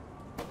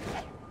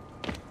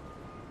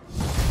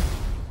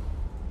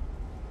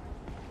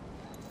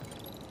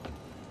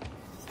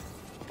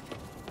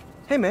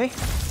 Hey May,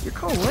 you're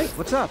calling late.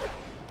 What's up?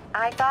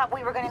 I thought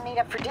we were gonna meet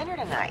up for dinner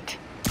tonight.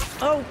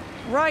 Oh,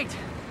 right.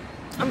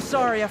 I'm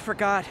sorry, I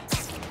forgot.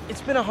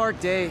 It's been a hard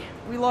day.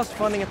 We lost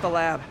funding at the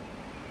lab.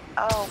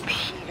 Oh,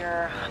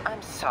 Peter,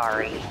 I'm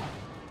sorry.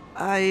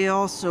 I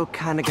also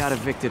kinda got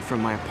evicted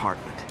from my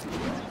apartment.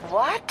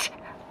 What?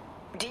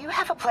 Do you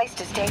have a place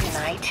to stay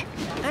tonight?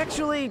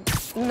 Actually,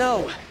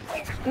 no.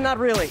 Not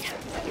really.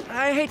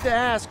 I hate to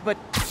ask, but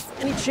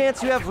any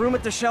chance you have room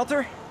at the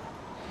shelter?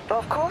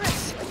 Of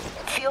course.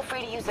 Feel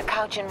free to use the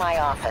couch in my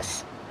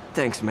office.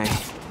 Thanks, May.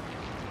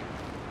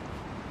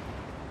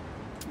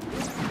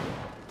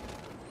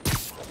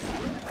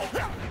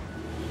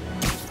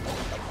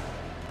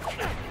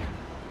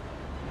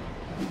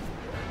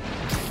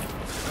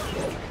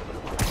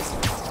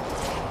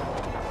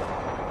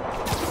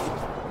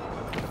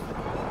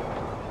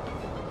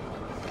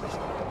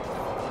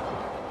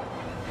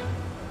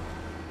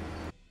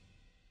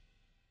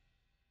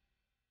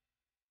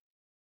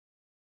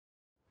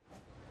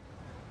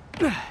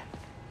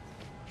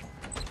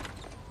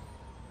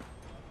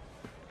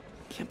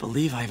 Can't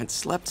believe I haven't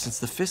slept since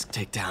the Fisk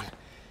takedown.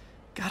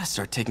 Gotta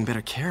start taking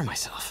better care of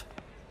myself.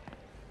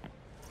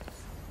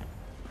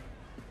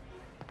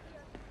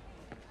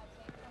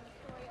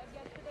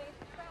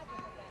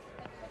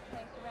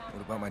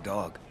 What about my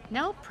dog?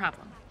 No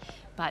problem.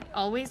 But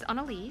always on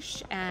a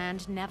leash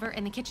and never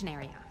in the kitchen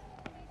area.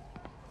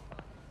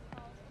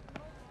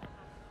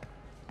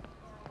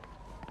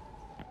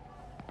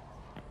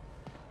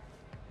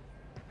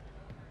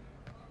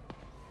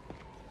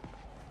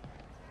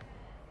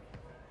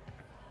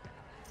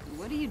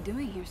 What are you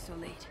doing here so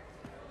late?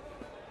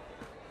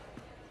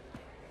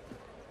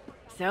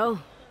 So,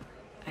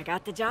 I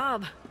got the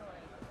job.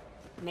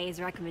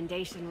 May's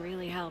recommendation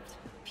really helped.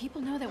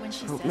 People know that when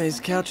she Hope says May's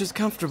something, couch is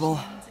comfortable.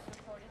 Spiderman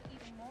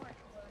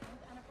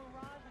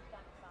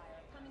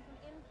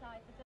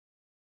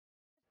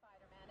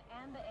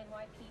and the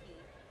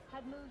NYPD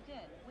had moved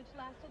in, which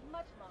lasted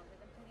much longer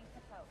than police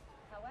had hoped.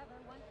 However,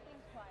 once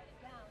things quieted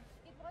down,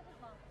 it wasn't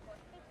long before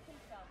Fisk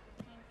himself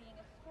was seen being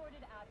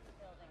escorted out of the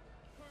building,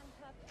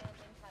 handcuffed and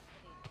in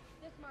custody.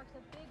 This marks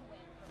a big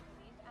win for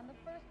police and the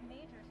first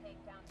major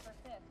takedown for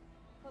Fisk,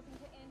 hoping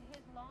to end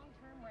his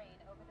long-term reign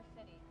over the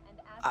city. And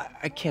as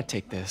I can't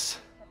take this.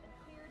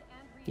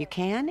 You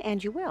can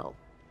and you will.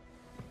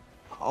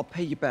 I'll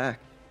pay you back.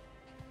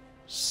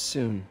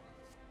 Soon.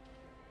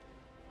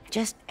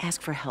 Just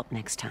ask for help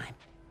next time.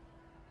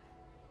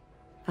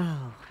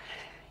 Oh,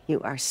 you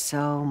are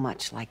so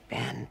much like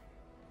Ben.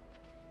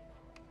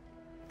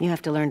 You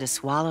have to learn to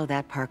swallow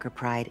that Parker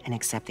pride and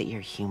accept that you're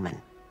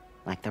human,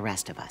 like the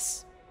rest of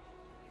us.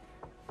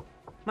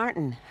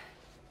 Martin.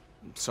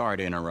 Sorry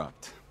to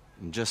interrupt.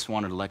 Just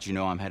wanted to let you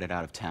know I'm headed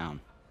out of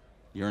town.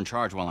 You're in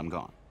charge while I'm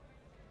gone.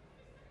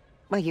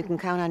 Well, you can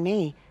count on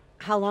me.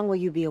 How long will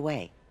you be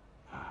away?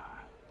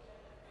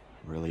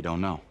 Really don't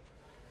know.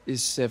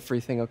 Is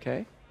everything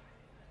okay?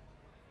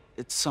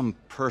 It's some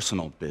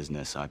personal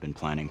business I've been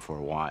planning for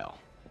a while.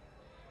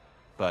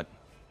 But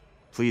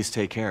please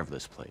take care of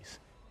this place.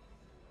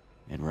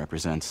 It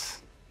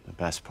represents the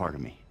best part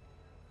of me.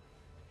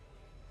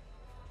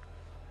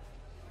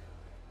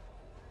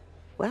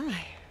 Well,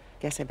 I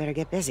guess I better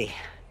get busy.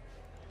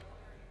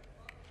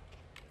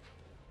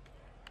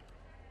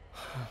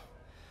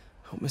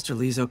 Hope Mr.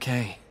 Lee's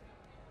okay.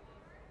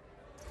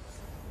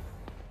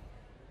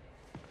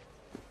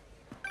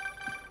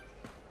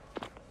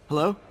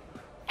 Hello?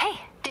 Hey,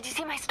 did you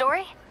see my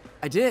story?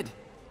 I did.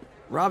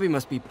 Robbie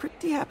must be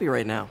pretty happy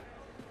right now.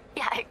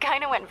 Yeah, it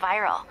kind of went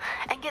viral.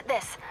 And get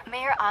this,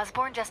 Mayor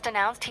Osborn just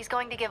announced he's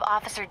going to give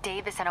Officer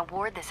Davis an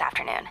award this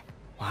afternoon.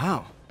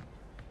 Wow.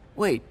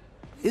 Wait,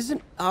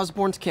 isn't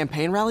Osborn's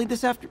campaign rally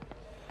this after...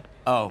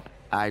 Oh,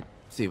 I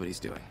see what he's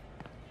doing.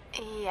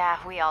 Yeah,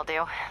 we all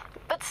do.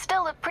 But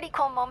still a pretty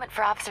cool moment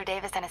for Officer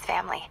Davis and his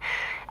family.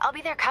 I'll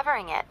be there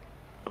covering it.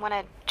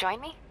 Wanna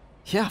join me?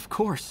 Yeah, of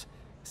course.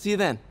 See you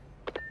then.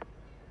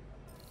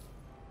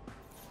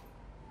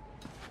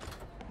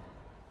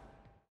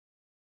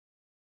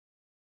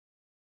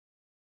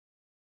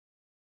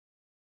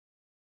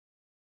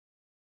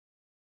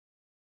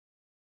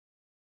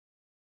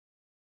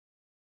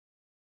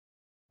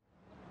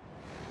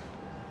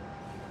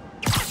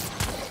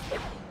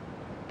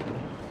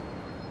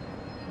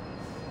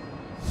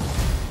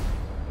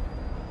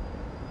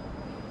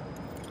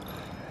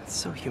 It's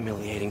so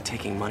humiliating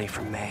taking money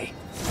from May.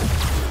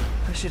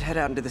 I should head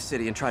out into the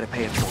city and try to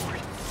pay it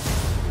forward.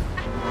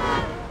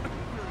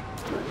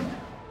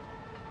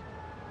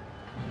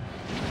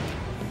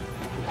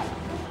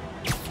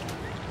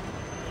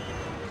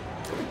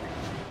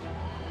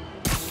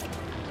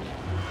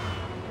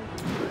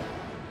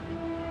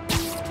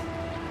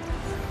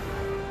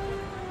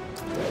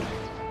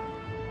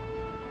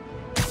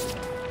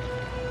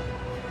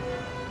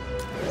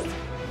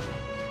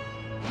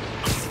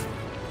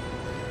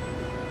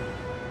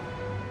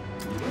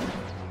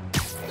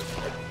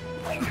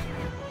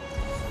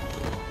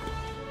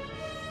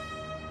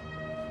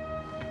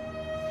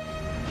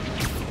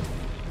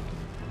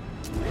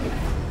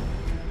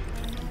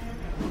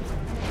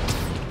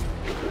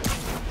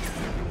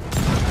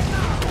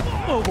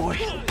 Oh boy,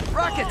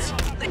 rockets!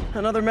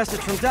 Another message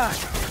from Doc.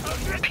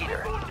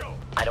 Peter,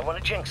 I don't want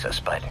to jinx us,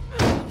 but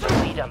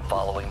the lead I'm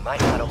following might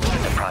not only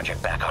get the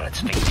project back on its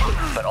feet,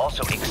 but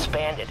also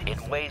expand it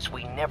in ways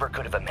we never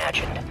could have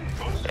imagined.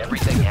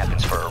 Everything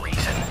happens for a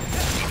reason,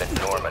 even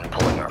Norman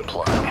pulling our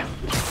plug.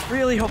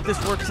 Really hope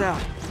this works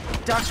out.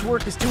 Doc's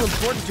work is too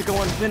important to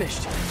go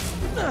unfinished.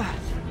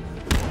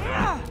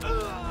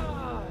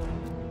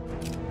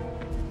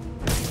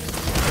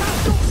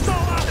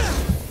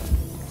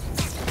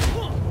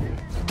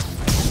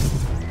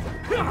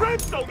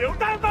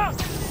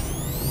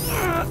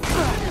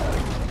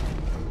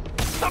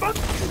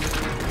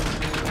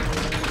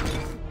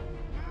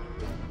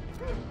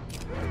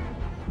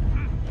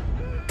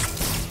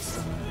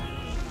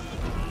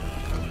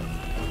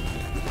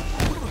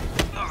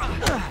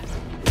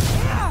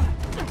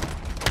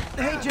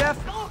 Hey, Jeff.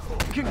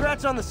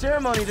 Congrats on the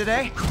ceremony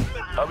today.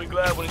 I'll be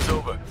glad when it's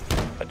over.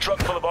 A truck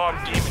full of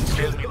armed demons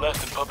scares me less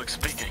than public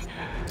speaking.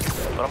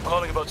 But I'm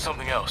calling about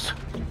something else.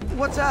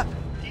 What's up?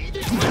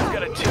 Just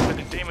got a tip that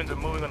the demons are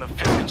moving on the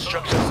 5th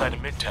construction site in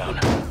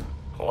Midtown.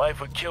 My wife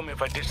would kill me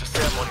if I ditched the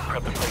ceremony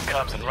prep to play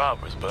cops and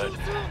robbers, but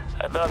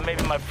I thought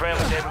maybe my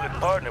friendly neighborhood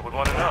partner would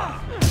want to know.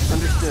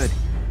 Understood.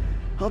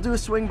 I'll do a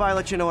swing by,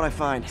 let you know what I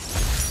find.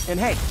 And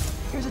hey,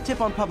 here's a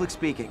tip on public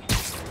speaking.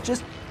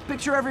 Just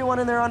picture everyone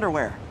in their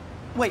underwear.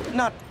 Wait,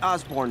 not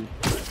Osborn.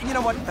 You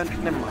know what?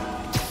 Never mind.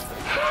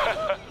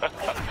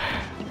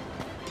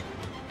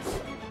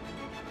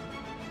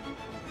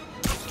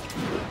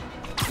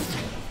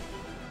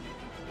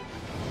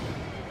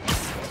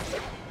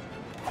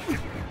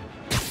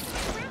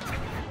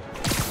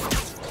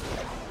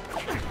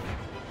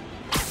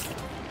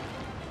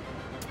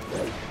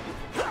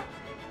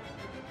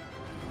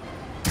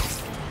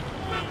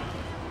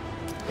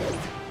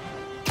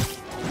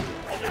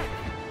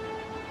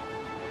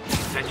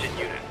 Attention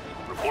unit.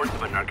 Reports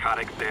of a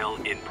narcotic sale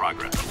in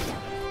progress.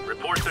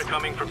 Reports are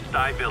coming from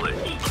Sty Village.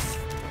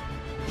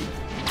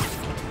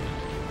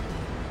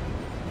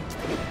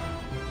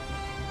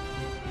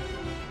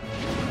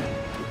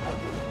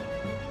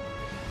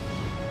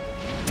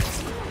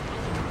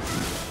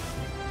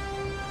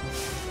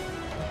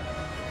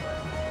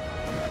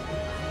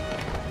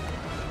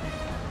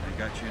 They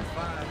got you in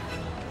 5.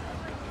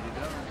 You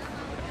go.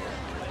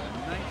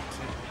 19.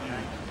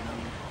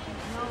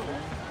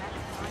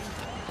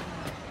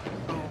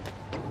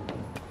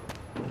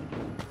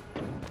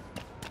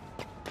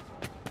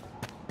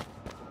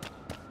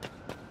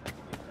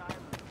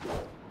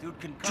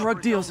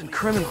 Drug deals and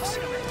criminals.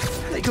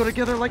 They go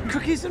together like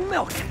cookies and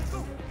milk.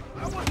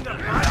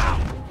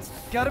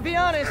 Gotta be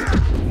honest,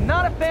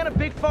 not a fan of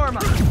Big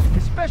Pharma.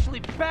 Especially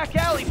back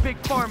alley Big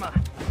Pharma.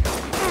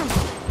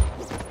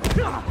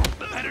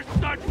 Better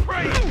start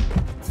praying!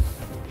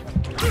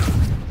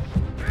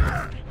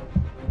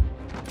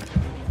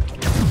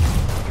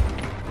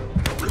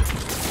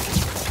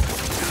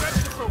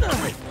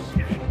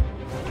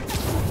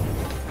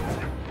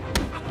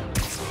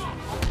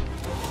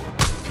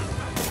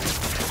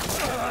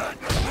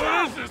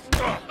 What is this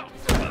stuff?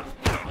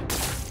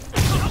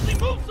 How's he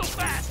move so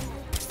fast?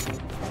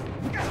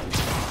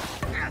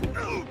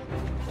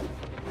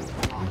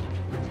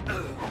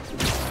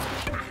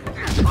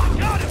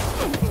 Got him!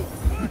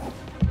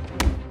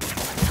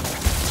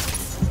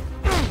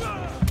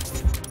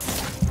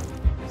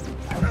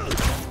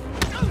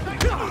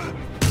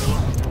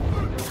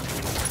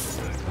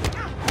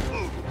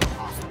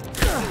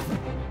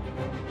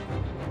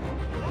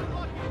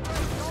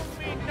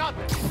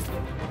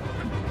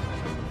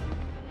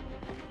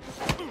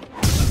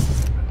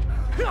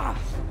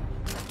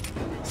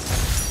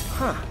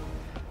 Huh.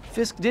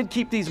 Fisk did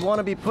keep these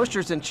wannabe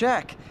pushers in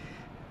check.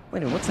 Wait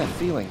a minute, what's that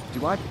feeling?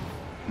 Do I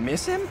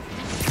miss him?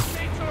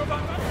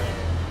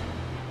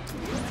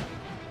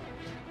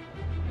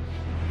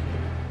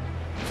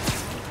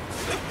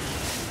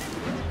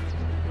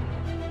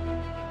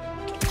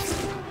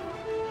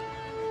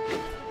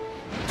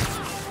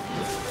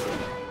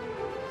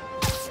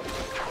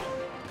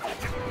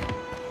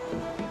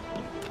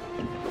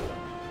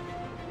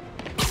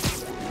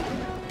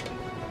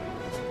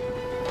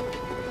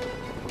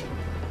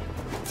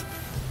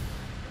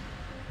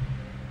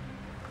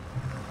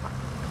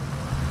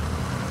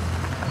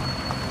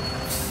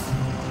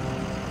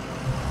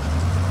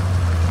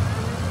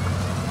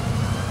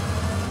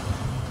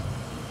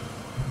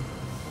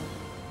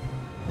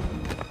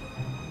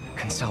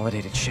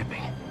 Consolidated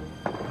shipping.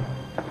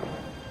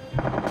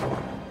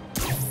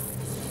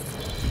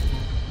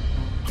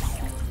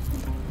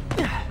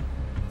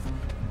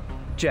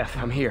 Jeff,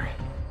 I'm here.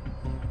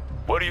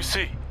 What do you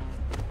see?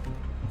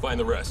 Find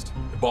the rest.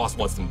 The boss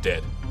wants them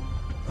dead.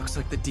 Looks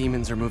like the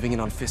demons are moving in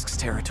on Fisk's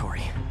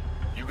territory.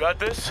 You got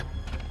this?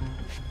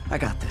 I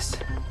got this.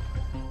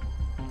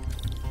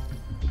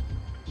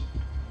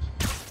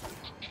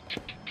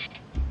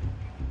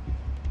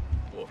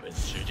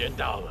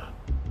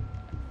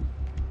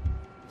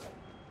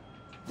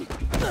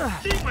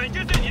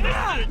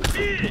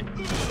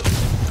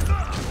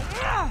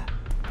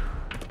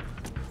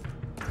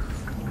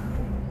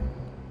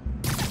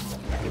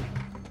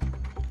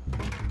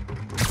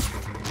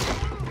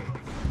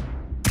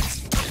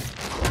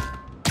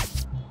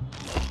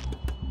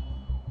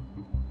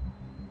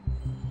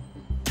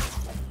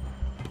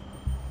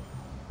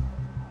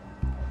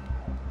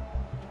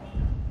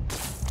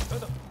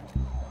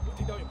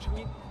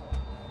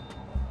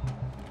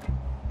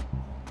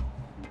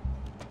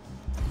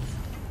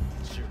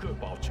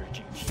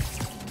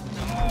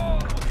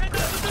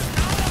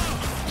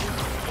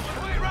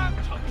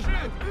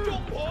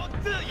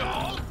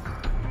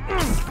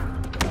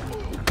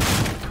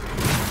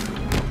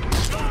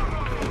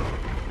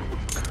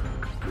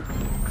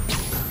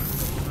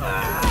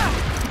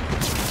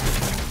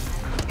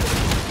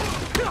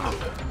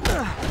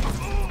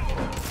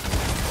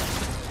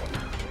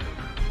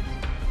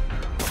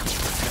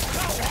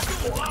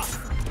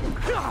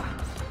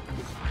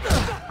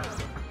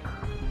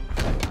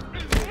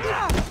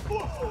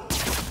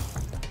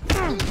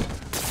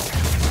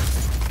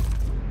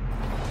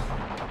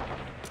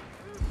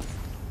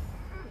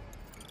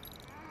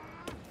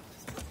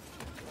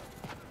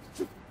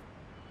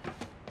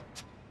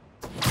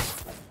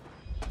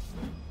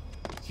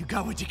 You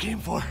got what you came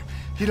for.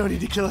 You don't need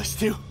to kill us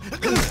too.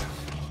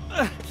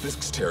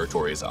 Fisk's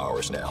territory is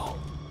ours now.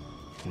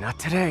 Not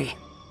today.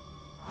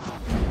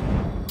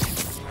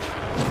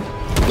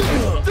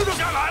 蜘蛛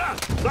侠来了，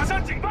拉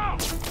上警报！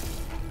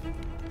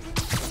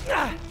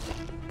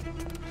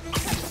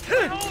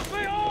退后，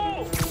退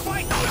后！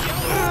快到掩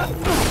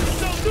护！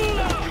守住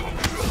了！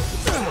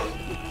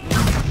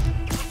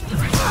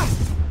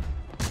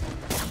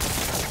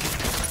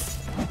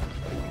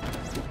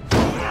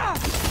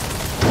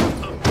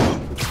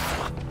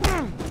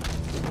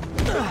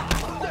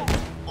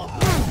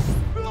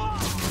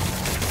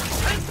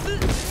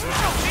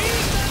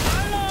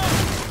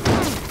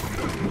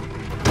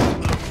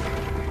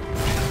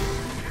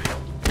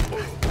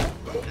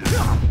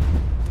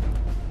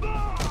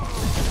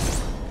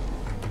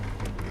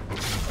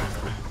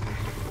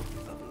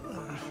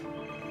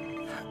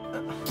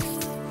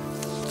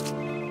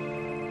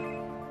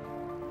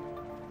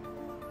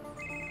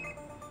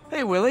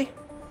 Hey, Willie.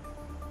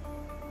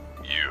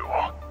 You.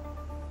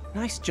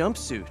 Nice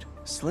jumpsuit.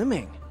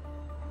 Slimming.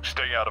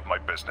 Stay out of my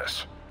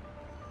business.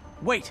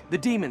 Wait, the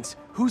demons.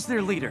 Who's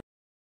their leader?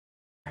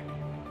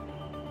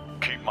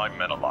 Keep my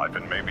men alive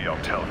and maybe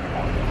I'll tell you.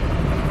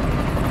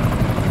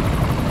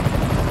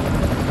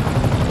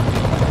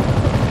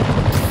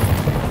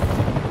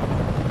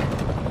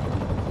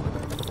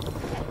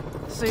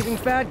 Saving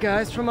bad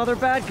guys from other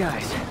bad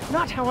guys.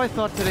 Not how I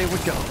thought today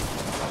would go.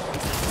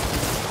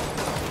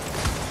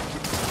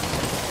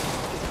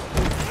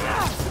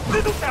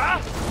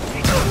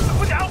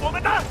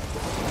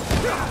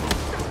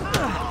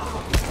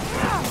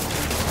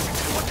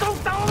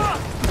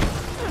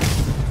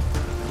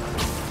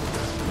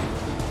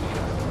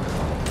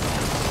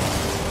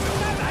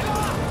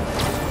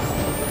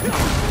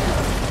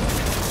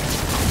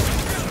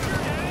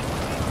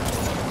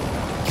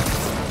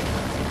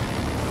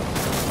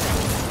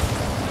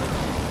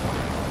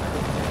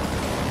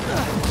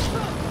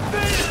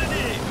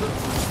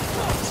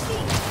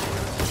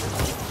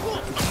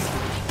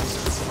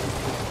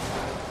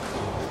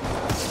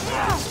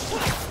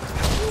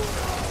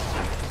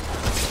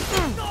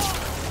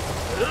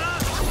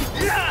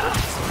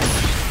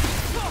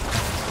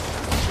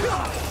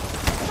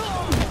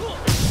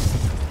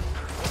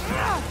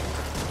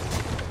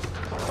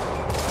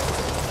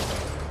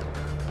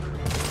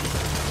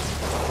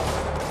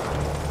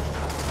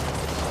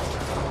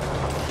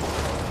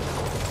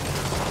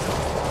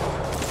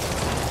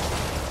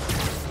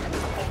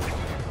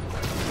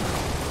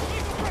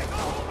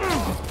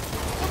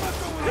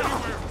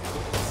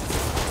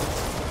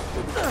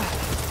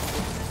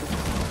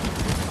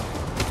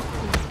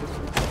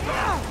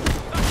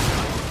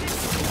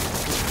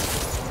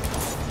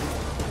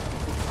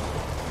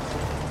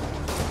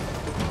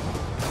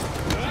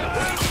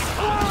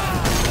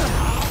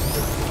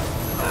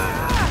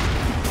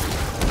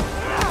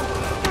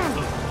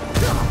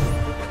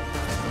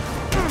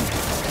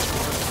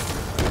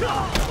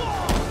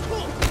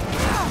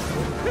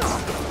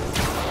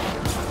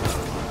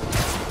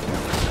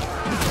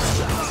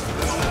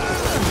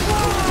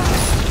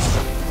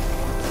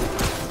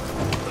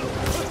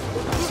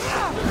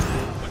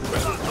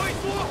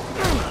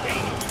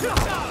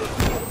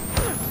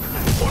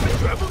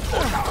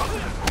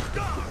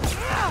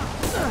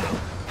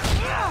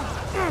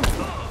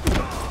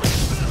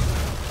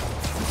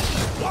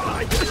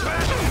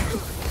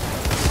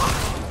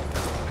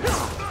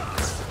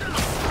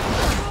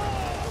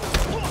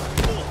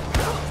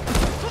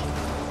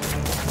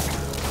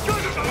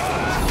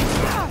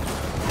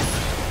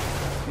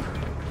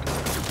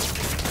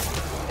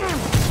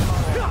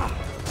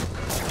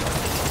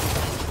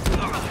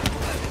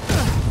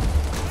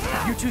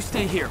 You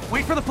stay here.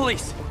 Wait for the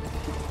police.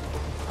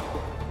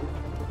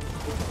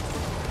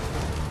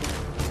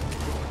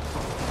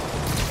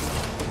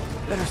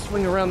 Better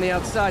swing around the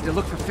outside to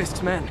look for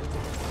Fisk's men.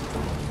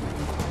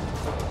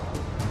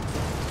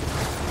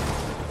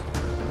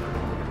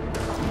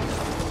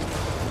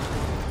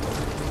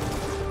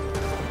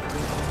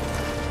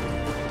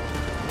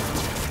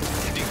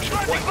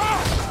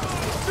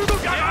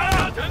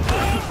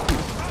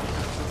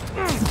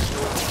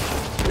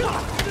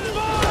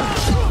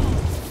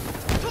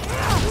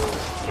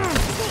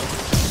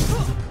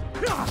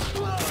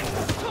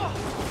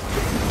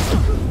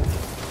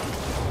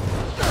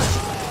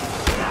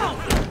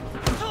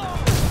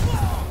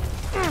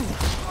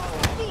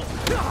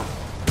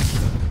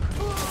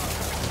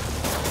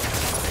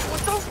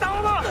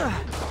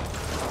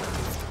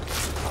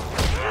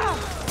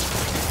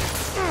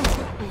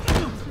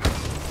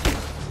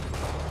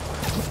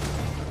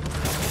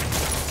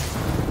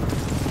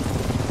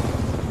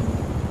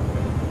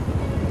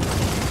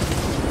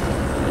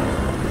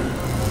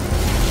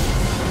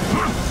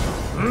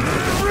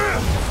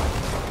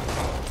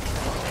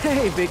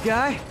 Hey, big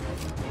guy.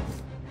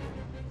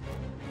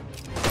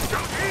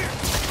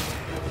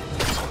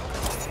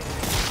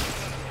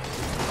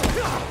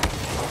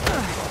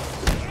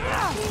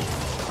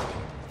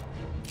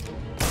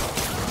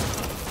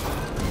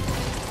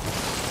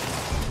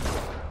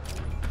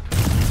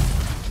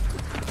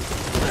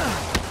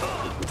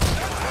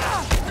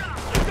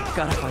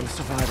 Gotta find the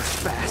survivors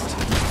fast.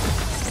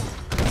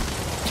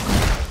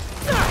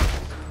 Yeah!